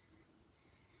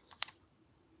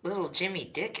 Little Jimmy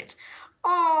Dickens.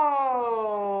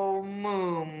 Oh,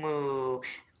 Moo Moo.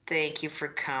 Thank you for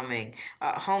coming.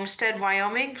 Homestead,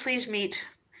 Wyoming, please meet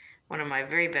one of my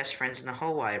very best friends in the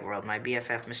whole wide world, my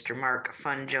BFF, Mr. Mark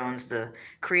Fun Jones, the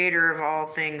creator of all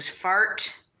things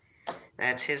fart.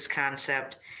 That's his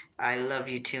concept. I love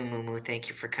you too, Moo Moo. Thank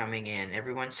you for coming in.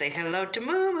 Everyone say hello to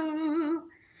Moo Moo.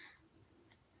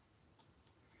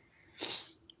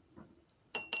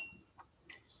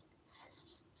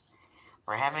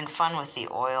 We're having fun with the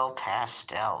oil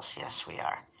pastels. Yes, we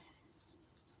are.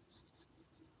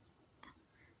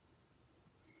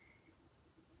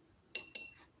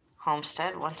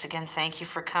 Homestead, once again, thank you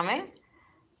for coming.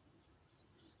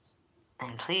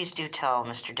 And please do tell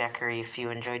Mr. Decker if you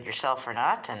enjoyed yourself or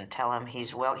not, and tell him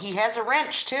he's well. He has a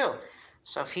wrench, too.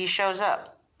 So if he shows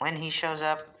up, when he shows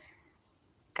up,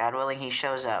 God willing he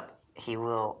shows up, he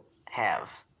will have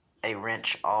a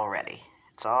wrench already.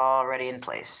 It's already in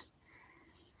place.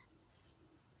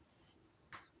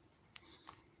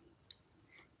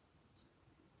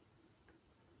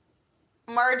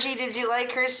 Margie, did you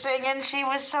like her singing? She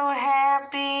was so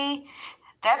happy.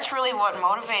 That's really what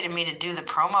motivated me to do the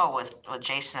promo with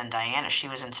Jason and Diana. She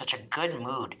was in such a good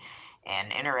mood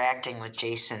and interacting with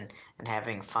Jason and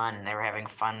having fun. They were having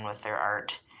fun with their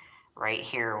art right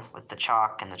here with the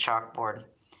chalk and the chalkboard.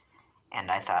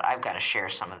 And I thought, I've got to share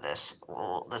some of this.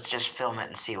 Well, let's just film it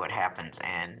and see what happens.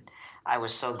 And I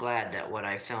was so glad that what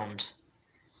I filmed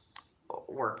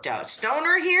worked out.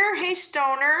 Stoner here? Hey,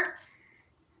 Stoner.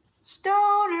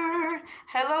 Stoner.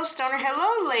 Hello, Stoner.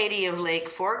 Hello, Lady of Lake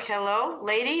Fork. Hello,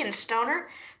 Lady and Stoner.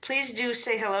 Please do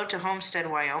say hello to Homestead,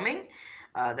 Wyoming.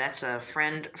 That's a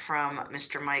friend from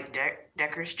Mr. Mike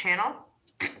Decker's channel.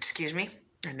 Excuse me.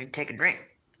 I need to take a drink.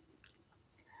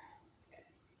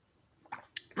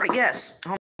 But yes,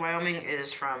 Homestead, Wyoming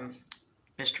is from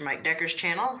Mr. Mike Decker's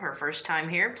channel. Her first time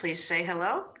here. Please say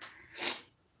hello.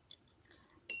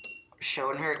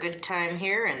 Showing her a good time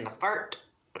here in the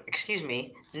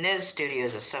Nez Studio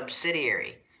is a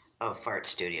subsidiary of Fart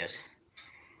Studios.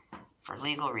 For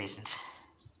legal reasons.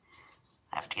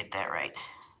 I have to get that right.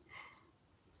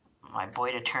 My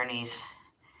Boyd attorneys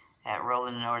at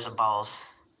Roland and Orza Balls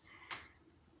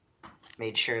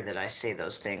made sure that I say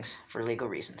those things for legal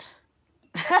reasons.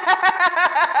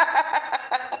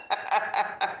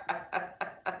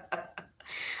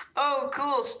 Oh,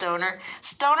 cool, Stoner.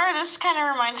 Stoner, this kind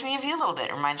of reminds me of you a little bit.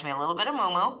 It reminds me a little bit of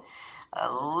Moo Moo. A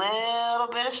little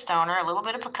bit of Stoner, a little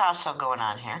bit of Picasso going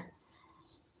on here.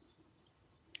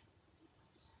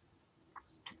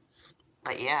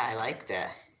 But yeah, I like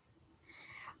that.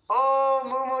 Oh,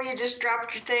 Moo Moo, you just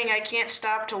dropped your thing. I can't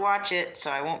stop to watch it,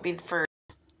 so I won't be the first.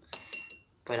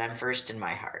 But I'm first in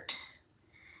my heart.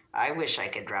 I wish I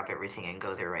could drop everything and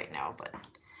go there right now, but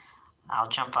I'll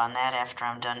jump on that after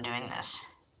I'm done doing this.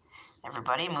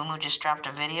 Everybody, Moo Moo just dropped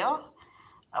a video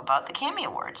about the Cammy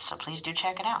Awards, so please do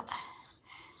check it out.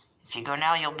 If you go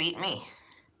now, you'll beat me.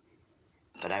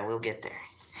 But I will get there.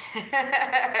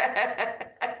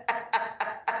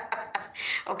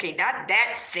 Okay, not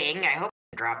that thing. I hope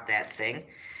I dropped that thing.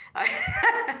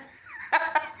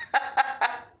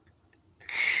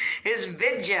 His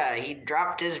vidya. He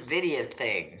dropped his vidya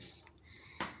thing.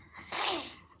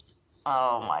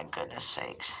 Oh my goodness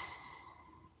sakes.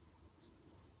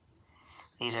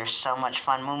 These are so much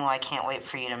fun. Moo Moo, I can't wait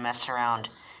for you to mess around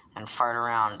and fart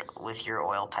around with your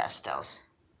oil pastels.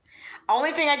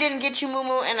 Only thing I didn't get you, Moo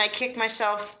Moo, and I kicked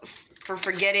myself for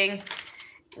forgetting,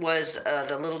 was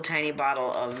the little tiny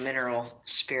bottle of mineral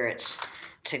spirits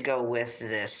to go with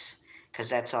this, because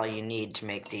that's all you need to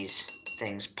make these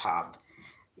things pop.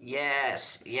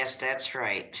 Yes, yes, that's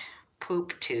right.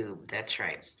 Poop tube, that's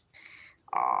right.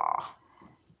 Aw.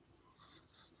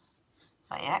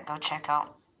 But yeah, go check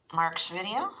out Mark's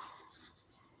video.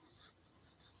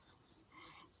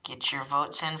 Get your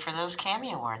votes in for those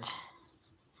Cammy Awards.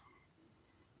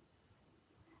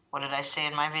 What did I say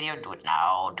in my video? Do it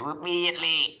now. Do it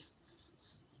immediately.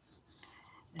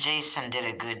 Jason did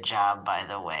a good job, by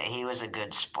the way. He was a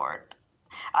good sport.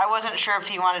 I wasn't sure if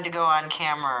he wanted to go on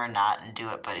camera or not and do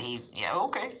it, but yeah,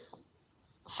 okay.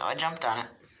 So I jumped on it.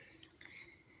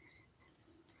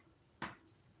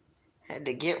 Had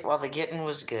to get while the getting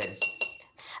was good.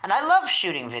 And I love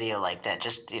shooting video like that.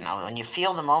 Just, you know, when you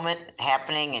feel the moment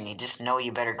happening and you just know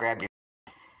you better grab your...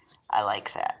 I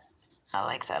like that. I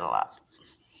like that a lot.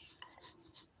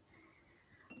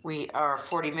 We are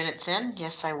 40 minutes in.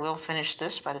 Yes, I will finish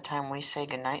this by the time we say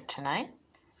goodnight tonight.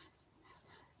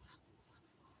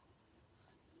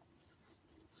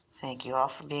 Thank you all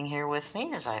for being here with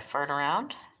me as I fart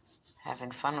around,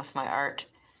 having fun with my art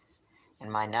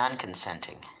and my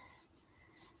non-consenting.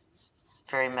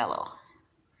 Very mellow.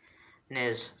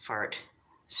 Nez Fart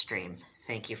Stream.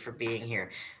 Thank you for being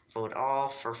here. Vote all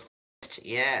for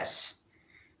yes.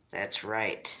 That's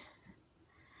right.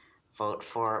 Vote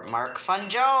for Mark Fun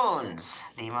Jones,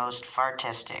 the most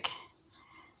fartistic.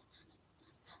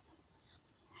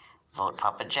 Vote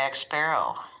Papa Jack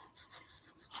Sparrow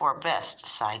for best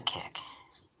sidekick.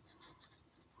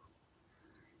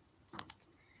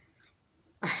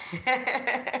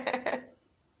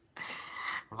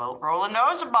 Vote Rollin'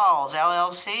 Noseballs,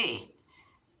 LLC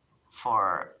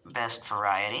for best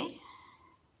variety.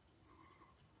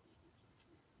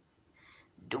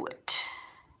 Do it.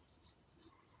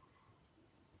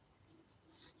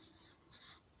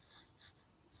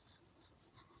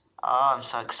 Oh, I'm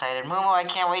so excited. Mumu, I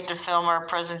can't wait to film our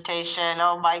presentation.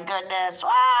 Oh my goodness.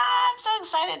 I'm so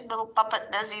excited. Little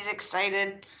puppet Nezzy's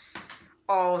excited.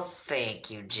 Oh,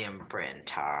 thank you, Jim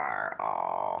Brentar.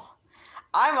 Oh,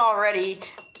 I'm already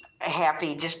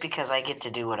happy just because I get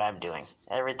to do what I'm doing.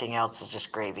 Everything else is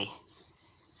just gravy.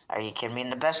 Are you kidding me?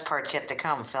 And the best part's yet to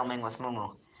come, filming with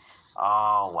Mumu.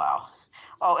 Oh, wow.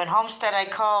 Oh, and Homestead, I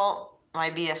call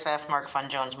my BFF, Mark Fun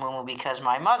Jones, Mumu, because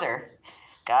my mother,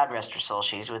 God rest her soul,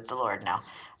 she's with the Lord now,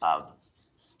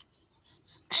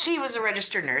 she was a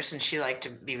registered nurse, and she liked to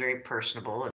be very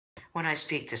personable. And when I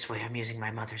speak this way, I'm using my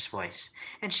mother's voice.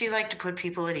 And she liked to put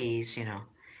people at ease,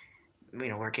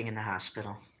 working in the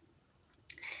hospital.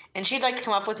 And she'd like to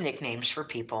come up with nicknames for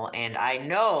people, and I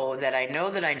know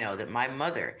that my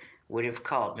mother would have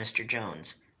called Mr.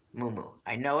 Jones Mumu.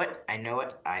 I know it.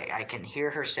 I can hear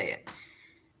her say it.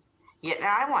 Yeah,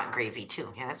 now I want gravy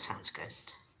too. Yeah, that sounds good.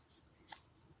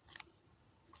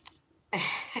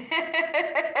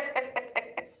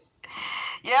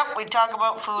 Yep, we talk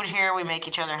about food here. We make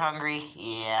each other hungry.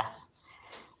 Yeah,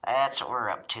 that's what we're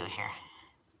up to here.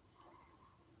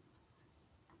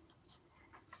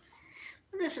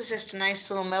 This is just a nice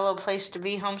little mellow place to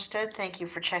be, Homestead. Thank you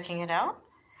for checking it out.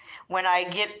 When I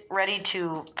get ready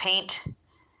to paint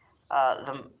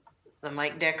the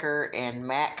Mike Decker and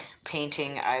Mac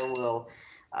painting, I will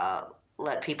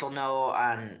let people know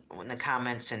in the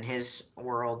comments in his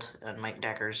world, in Mike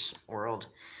Decker's world,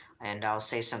 and I'll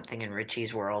say something in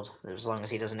Richie's world, as long as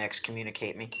he doesn't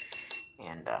excommunicate me.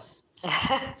 And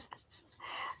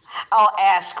I'll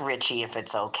ask Richie if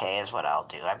it's okay, is what I'll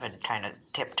do. I've been kind of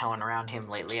tiptoeing around him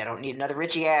lately. I don't need another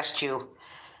Richie asked you.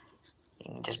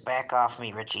 You can just back off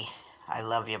me, Richie. I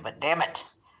love you, but damn it.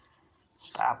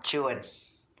 Stop chewing.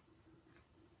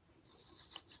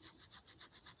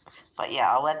 But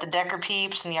yeah, I'll let the Decker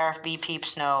peeps and the RFB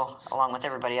peeps know, along with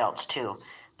everybody else too.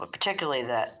 But particularly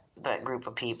that group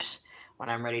of peeps when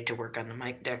I'm ready to work on the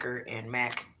Mike Decker and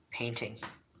Mac painting.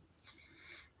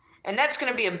 And that's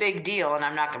going to be a big deal, and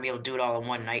I'm not going to be able to do it all in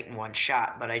one night in one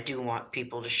shot, but I do want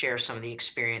people to share some of the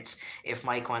experience if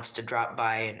Mike wants to drop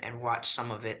by and watch some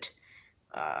of it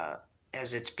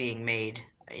as it's being made,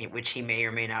 which he may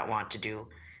or may not want to do.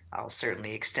 I'll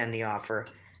certainly extend the offer.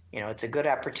 It's a good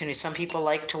opportunity. Some people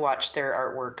like to watch their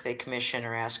artwork they commission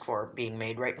or ask for being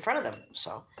made right in front of them,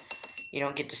 so you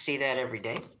don't get to see that every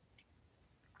day.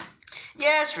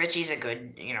 Yes, Richie's a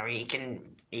good, he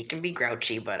can be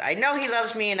grouchy, but I know he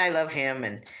loves me and I love him,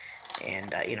 and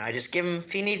I just give him,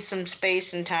 if he needs some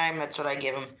space and time, that's what I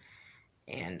give him.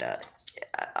 And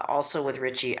also with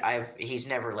Richie, he's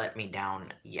never let me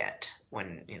down yet.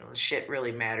 When the shit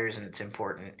really matters and it's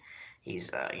important,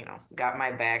 he's got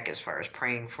my back as far as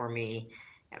praying for me,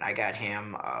 and I got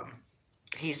him.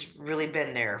 He's really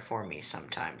been there for me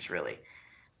sometimes, really,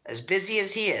 as busy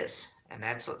as he is. And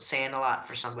that's saying a lot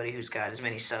for somebody who's got as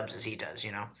many subs as he does,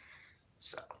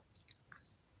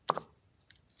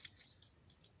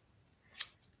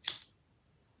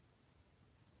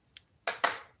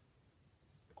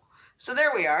 So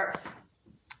there we are.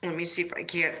 Let me see if I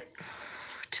can't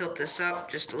tilt this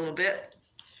up just a little bit.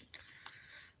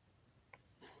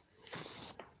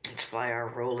 Let's fly our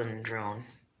rolling drone.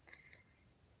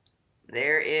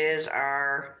 There is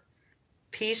our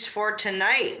piece for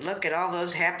tonight. Look at all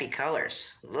those happy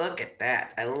colors. Look at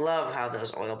that. I love how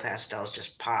those oil pastels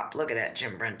just pop. Look at that,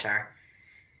 Jim Brentar.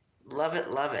 Love it,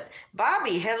 love it.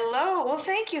 Bobby, hello. Well,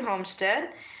 thank you, Homestead.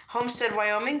 Homestead,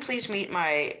 Wyoming, please meet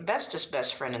my bestest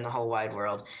best friend in the whole wide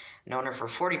world. Known her for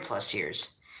 40 plus years.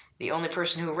 The only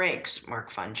person who ranks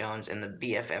Mark Fun Jones in the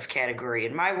BFF category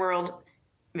in my world,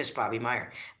 Miss Bobby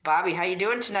Meyer. Bobby, how you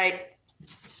doing tonight?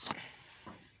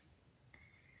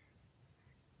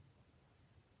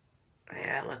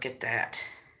 Yeah, look at that.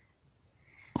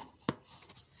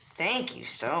 Thank you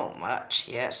so much.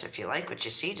 Yes, if you like what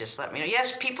you see, just let me know.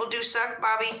 Yes, people do suck,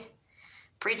 Bobby.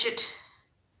 Preach it.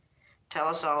 Tell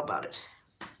us all about it.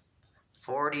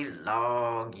 40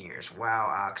 long years. Wow,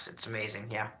 Ox, it's amazing.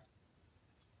 Yeah.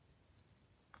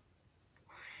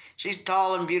 She's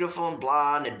tall and beautiful and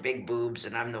blonde and big boobs,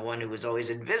 and I'm the one who was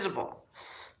always invisible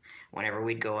whenever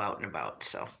we'd go out and about,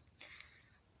 so.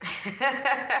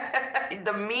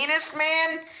 The meanest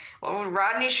man? Well, would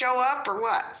Rodney show up or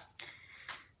what?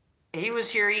 He was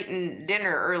here eating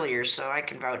dinner earlier, so I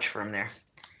can vouch for him there.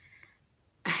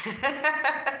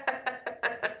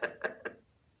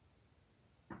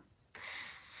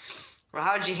 Well,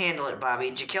 how'd you handle it, Bobby?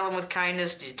 Did you kill him with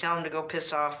kindness? Did you tell him to go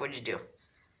piss off? What'd you do?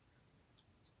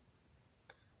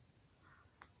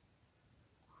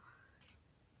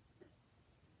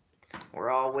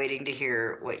 We're all waiting to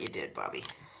hear what you did, Bobby.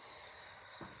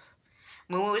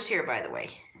 Moo was here, by the way.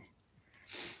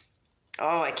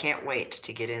 Oh, I can't wait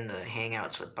to get in the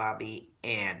hangouts with Bobby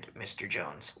and Mr.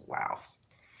 Jones. Wow.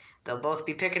 They'll both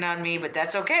be picking on me, but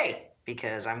that's okay,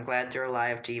 because I'm glad they're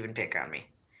alive to even pick on me.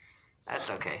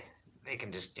 That's okay. They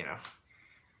can just,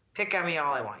 pick on me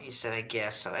all I want. You said, I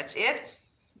guess. So that's it?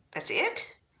 That's it?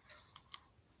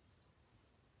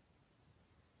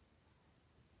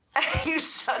 You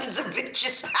sons of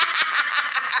bitches.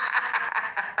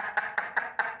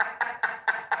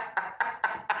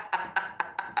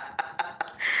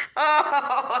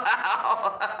 Oh,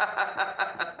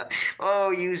 wow.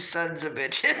 Oh, you sons of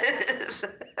bitches.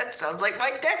 That sounds like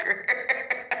Mike Decker.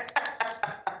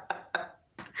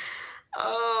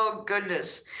 Oh,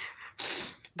 goodness.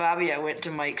 Bobby, I went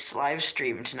to Mike's live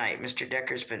stream tonight. Mr.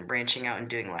 Decker's been branching out and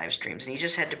doing live streams, and he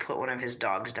just had to put one of his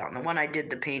dogs down. The one I did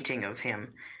the painting of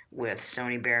him with,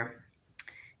 Stony Bear.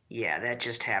 Yeah, that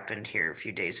just happened here a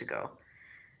few days ago.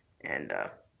 And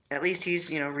at least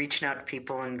he's, reaching out to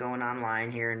people and going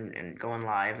online here and going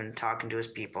live and talking to his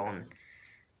people and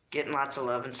getting lots of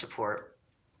love and support.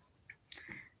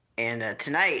 And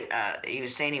tonight, he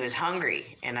was saying he was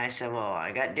hungry. And I said, well,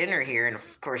 I got dinner here. And,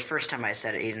 of course, first time I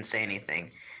said it, he didn't say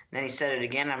anything. Then he said it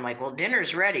again. I'm like, well,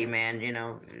 dinner's ready, man.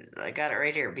 I got it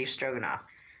right here, beef stroganoff.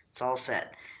 It's all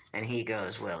set. And he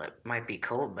goes, well, it might be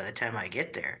cold by the time I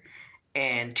get there.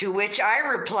 And to which I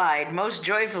replied most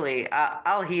joyfully,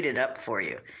 I'll heat it up for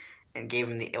you. And gave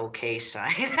him the okay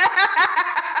sign.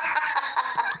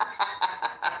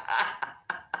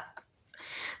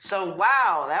 So,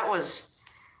 wow, that was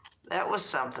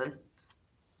something.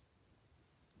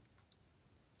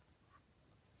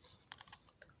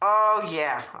 Oh,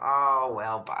 yeah. Oh,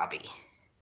 well, Bobby.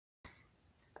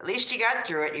 At least you got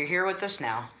through it. You're here with us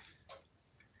now.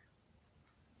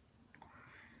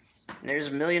 There's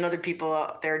a million other people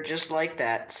out there just like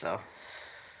that, so.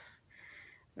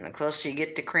 And the closer you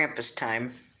get to Krampus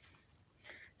time,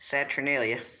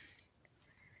 Saturnalia,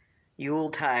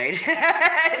 Yuletide,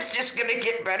 it's just going to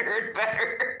get better and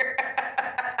better.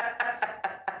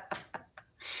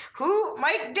 Who?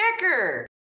 Mike Decker.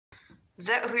 Is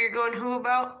that who you're going who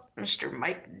about? Mr.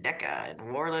 Mike Decker in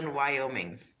Worland,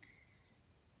 Wyoming.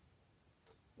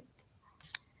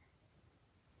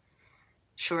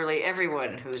 Surely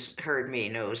everyone who's heard me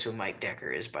knows who Mike Decker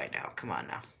is by now. Come on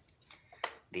now.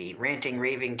 The ranting,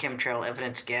 raving, chemtrail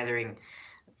evidence gathering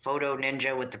photo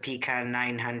ninja with the Pecan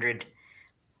 900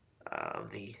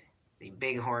 of the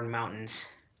Bighorn Mountains.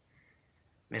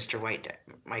 Mr.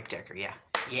 Mike Decker, yeah.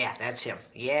 Yeah, that's him.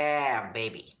 Yeah,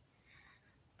 baby.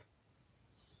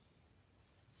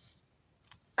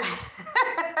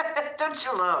 Don't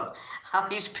you love how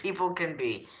these people can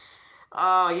be?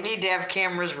 Oh, you need to have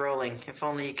cameras rolling. If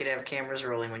only you could have cameras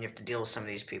rolling when you have to deal with some of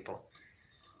these people.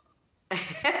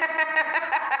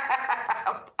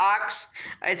 Ox,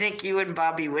 I think you and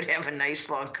Bobby would have a nice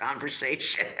long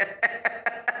conversation.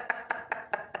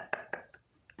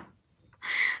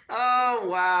 Oh,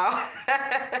 wow.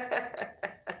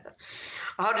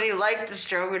 How did he like the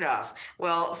stroganoff?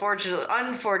 Well,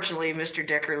 unfortunately, Mr.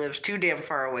 Decker lives too damn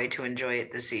far away to enjoy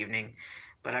it this evening,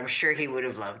 but I'm sure he would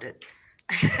have loved it.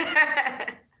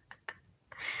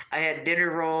 I had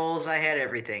dinner rolls. I had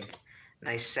everything.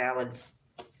 Nice salad.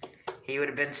 He would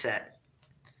have been set.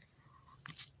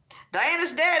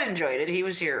 Diana's dad enjoyed it. He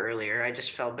was here earlier. I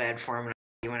just felt bad for him.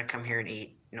 You want to come here and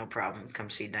eat? No problem. Come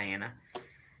see Diana.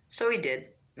 So he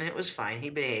did, and it was fine. He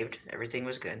behaved. Everything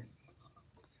was good.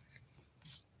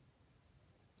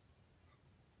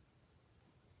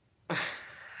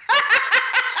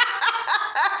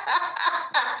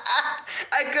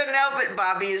 I couldn't help it,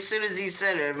 Bobby. As soon as he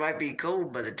said it might be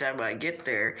cold by the time I get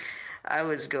there, I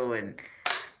was going,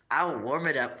 I'll warm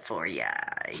it up for ya.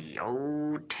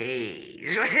 Yo,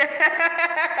 tease.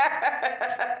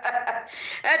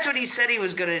 That's what he said he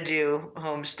was going to do,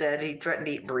 Homestead. He threatened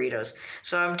to eat burritos.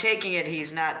 So I'm taking it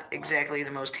he's not exactly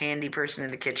the most handy person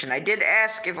in the kitchen. I did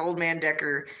ask if Old Man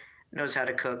Decker knows how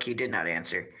to cook. He did not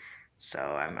answer. So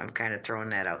I'm kind of throwing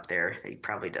that out there. He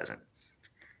probably doesn't.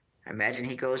 I imagine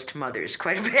he goes to Mother's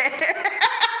quite a bit.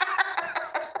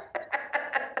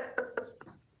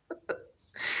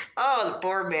 Oh, the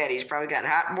poor man. He's probably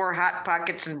got more Hot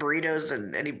Pockets and burritos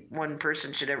than any one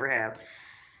person should ever have.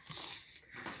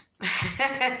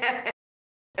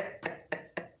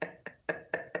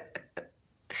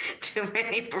 Too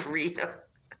many burritos.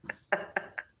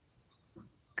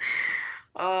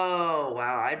 Oh,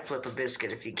 wow. I'd flip a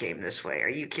biscuit if he came this way. Are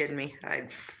you kidding me?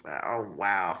 Oh,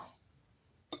 wow.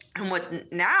 And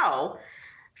what now,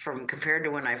 compared to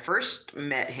when I first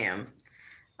met him,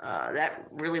 that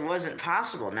really wasn't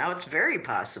possible. Now it's very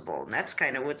possible. And that's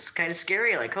kind of what's kind of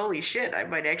scary. Like, holy shit, I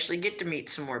might actually get to meet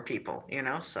some more people,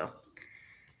 So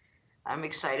I'm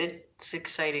excited. It's an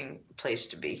exciting place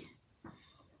to be.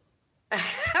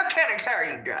 What kind of car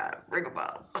you drive? Ring a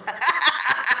bell.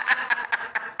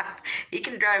 He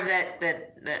can drive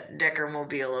that Decker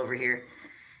mobile over here.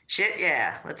 Shit,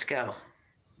 yeah, let's go.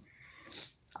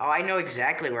 Oh, I know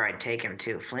exactly where I'd take him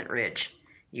to. Flint Ridge.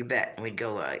 You bet. We'd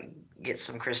go get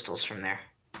some crystals from there.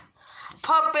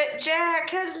 Puppet Jack,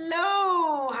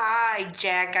 hello. Hi,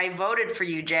 Jack. I voted for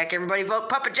you, Jack. Everybody vote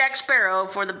Puppet Jack Sparrow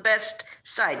for the best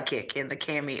sidekick in the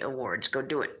Cammy Awards. Go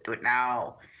do it. Do it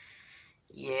now.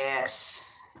 Yes.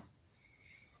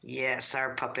 Yes,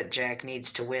 our Puppet Jack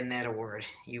needs to win that award.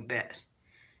 You bet.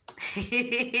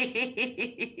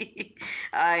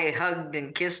 I hugged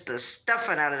and kissed the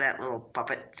stuffing out of that little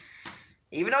puppet.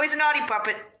 Even though he's a naughty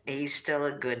puppet, he's still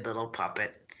a good little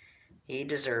puppet. He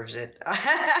deserves it.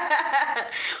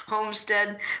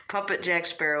 Homestead, Puppet Jack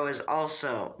Sparrow is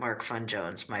also Mark Fun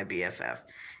Jones, my BFF.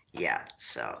 Yeah,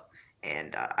 so,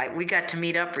 and we got to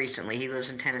meet up recently. He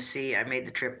lives in Tennessee. I made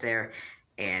the trip there,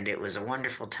 and it was a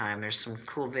wonderful time. There's some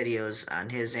cool videos on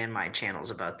his and my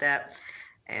channels about that,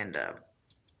 and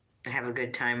have a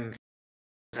good time.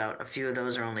 Out. A few of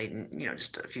those are only,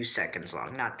 just a few seconds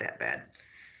long. Not that bad.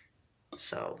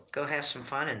 So go have some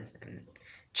fun and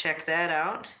check that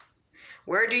out.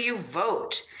 Where do you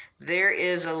vote? There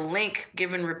is a link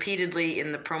given repeatedly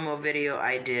in the promo video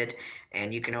I did,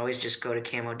 and you can always just go to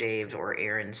Camo Dave or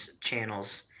Aaron's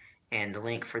channels, and the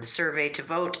link for the survey to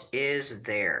vote is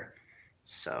there.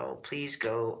 So please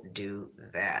go do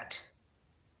that.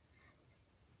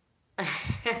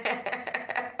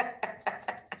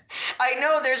 I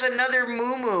know there's another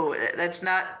Moo. That's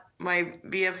not my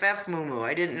BFF Moo.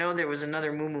 I didn't know there was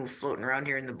another Moo floating around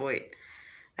here in the Boyd.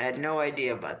 I had no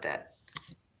idea about that.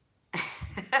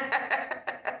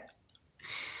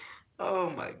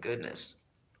 Oh my goodness.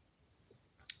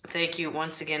 Thank you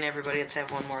once again, everybody. Let's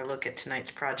have one more look at tonight's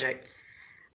project.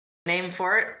 Name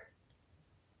for it?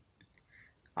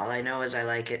 All I know is I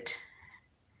like it.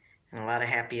 And a lot of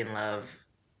happy and love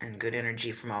and good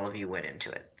energy from all of you went into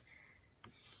it.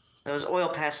 Those oil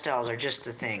pastels are just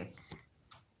the thing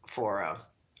for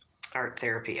art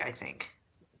therapy, I think.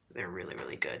 They're really,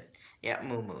 really good. Yeah,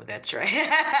 Moo, that's right.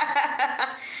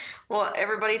 Well,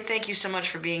 everybody, thank you so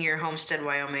much for being here, Homestead,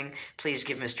 Wyoming. Please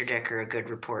give Mr. Decker a good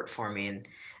report for me and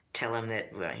tell him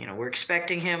that, we're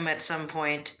expecting him at some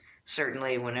point,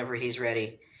 certainly whenever he's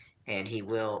ready, and he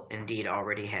will indeed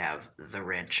already have the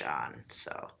wrench on.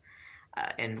 So,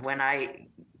 and when I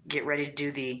get ready to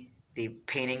do the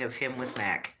painting of him with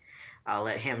Mac, I'll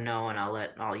let him know, and I'll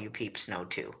let all you peeps know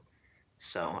too.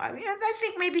 So, I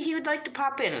think maybe he would like to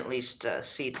pop in at least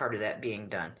see part of that being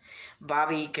done.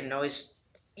 Bobby, you can always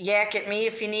yak at me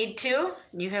if you need to.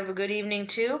 You have a good evening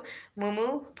too.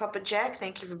 Moo, Puppet Jack,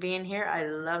 thank you for being here. I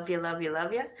love you, love you,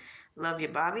 love you. Love you,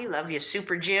 Bobby. Love you,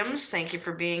 Super Jims. Thank you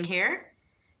for being here.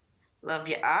 Love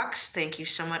you, Ox. Thank you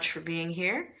so much for being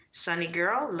here. Sunny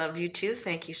Girl, love you too.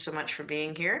 Thank you so much for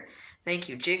being here. Thank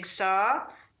you, Jigsaw.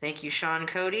 Thank you, Sean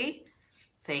Cody.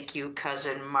 Thank you,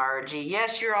 Cousin Margie.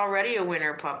 Yes, you're already a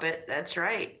winner, Puppet. That's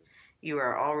right. You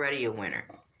are already a winner.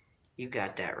 You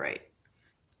got that right.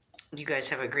 You guys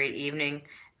have a great evening.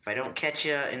 If I don't catch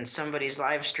you in somebody's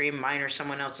live stream, mine or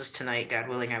someone else's tonight, God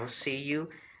willing, I will see you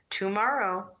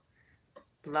tomorrow.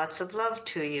 Lots of love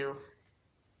to you.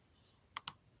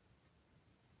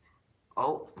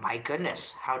 Oh, my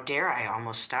goodness. How dare I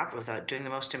almost stop without doing the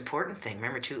most important thing.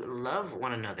 Remember to love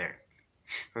one another.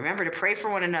 Remember to pray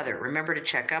for one another. Remember to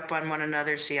check up on one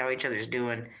another, see how each other's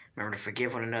doing. Remember to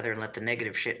forgive one another and let the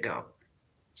negative shit go.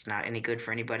 It's not any good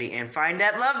for anybody. And find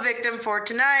that love victim for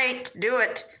tonight. Do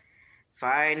it.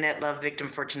 Find that love victim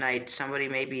for tonight. Somebody,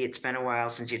 maybe it's been a while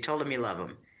since you told them you love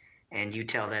them. And you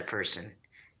tell that person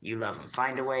you love them.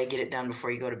 Find a way, get it done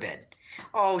before you go to bed.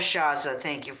 Oh, Shaza,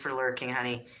 thank you for lurking,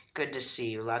 honey. Good to see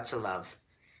you. Lots of love.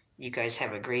 You guys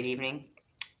have a great evening.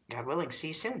 God willing, see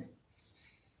you soon.